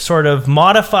a sort of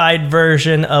modified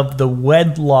version of the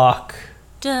Wedlock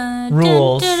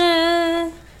rules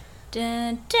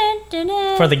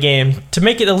for the game to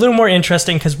make it a little more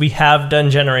interesting, because we have done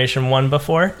Generation 1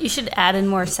 before. You should add in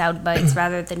more sound bites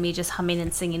rather than me just humming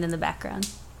and singing in the background.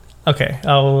 Okay,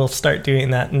 we'll start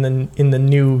doing that in the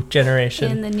new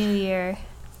generation. In the new year.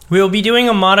 We will be doing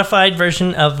a modified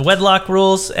version of Wedlock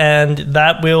rules, and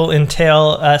that will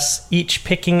entail us each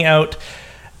picking out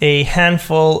a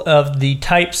handful of the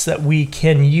types that we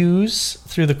can use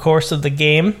through the course of the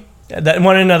game that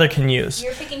one another can use.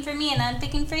 You're picking for me and I'm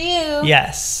picking for you.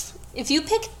 Yes. If you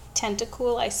pick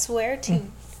Tentacool, I swear to...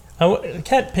 I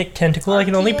can't pick Tentacool. I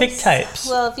can only pick types.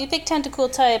 Well, if you pick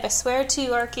Tentacool type, I swear to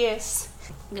Arceus,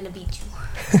 I'm going to beat you.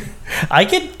 I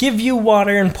could give you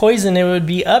water and poison. It would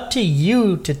be up to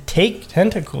you to take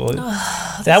Tentacool.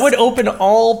 That would open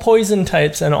all poison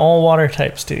types and all water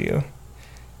types to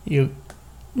you.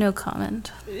 No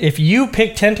comment. If you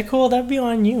pick Tentacool, that'd be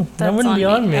on you. That wouldn't be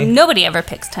on me. Nobody ever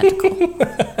picks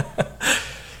Tentacool.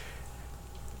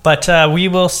 But we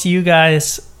will see you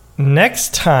guys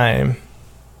next time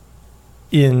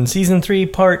in Season 3,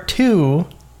 Part 2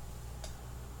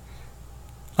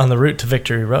 on the Route to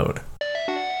Victory Road.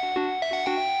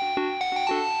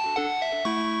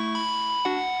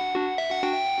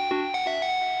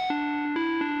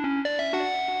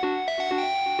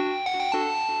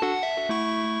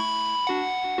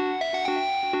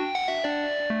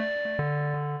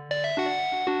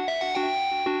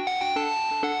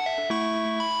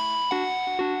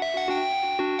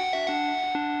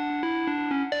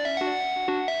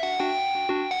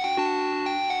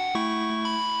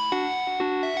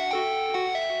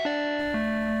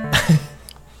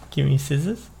 Give me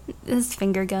scissors. His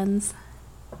finger guns.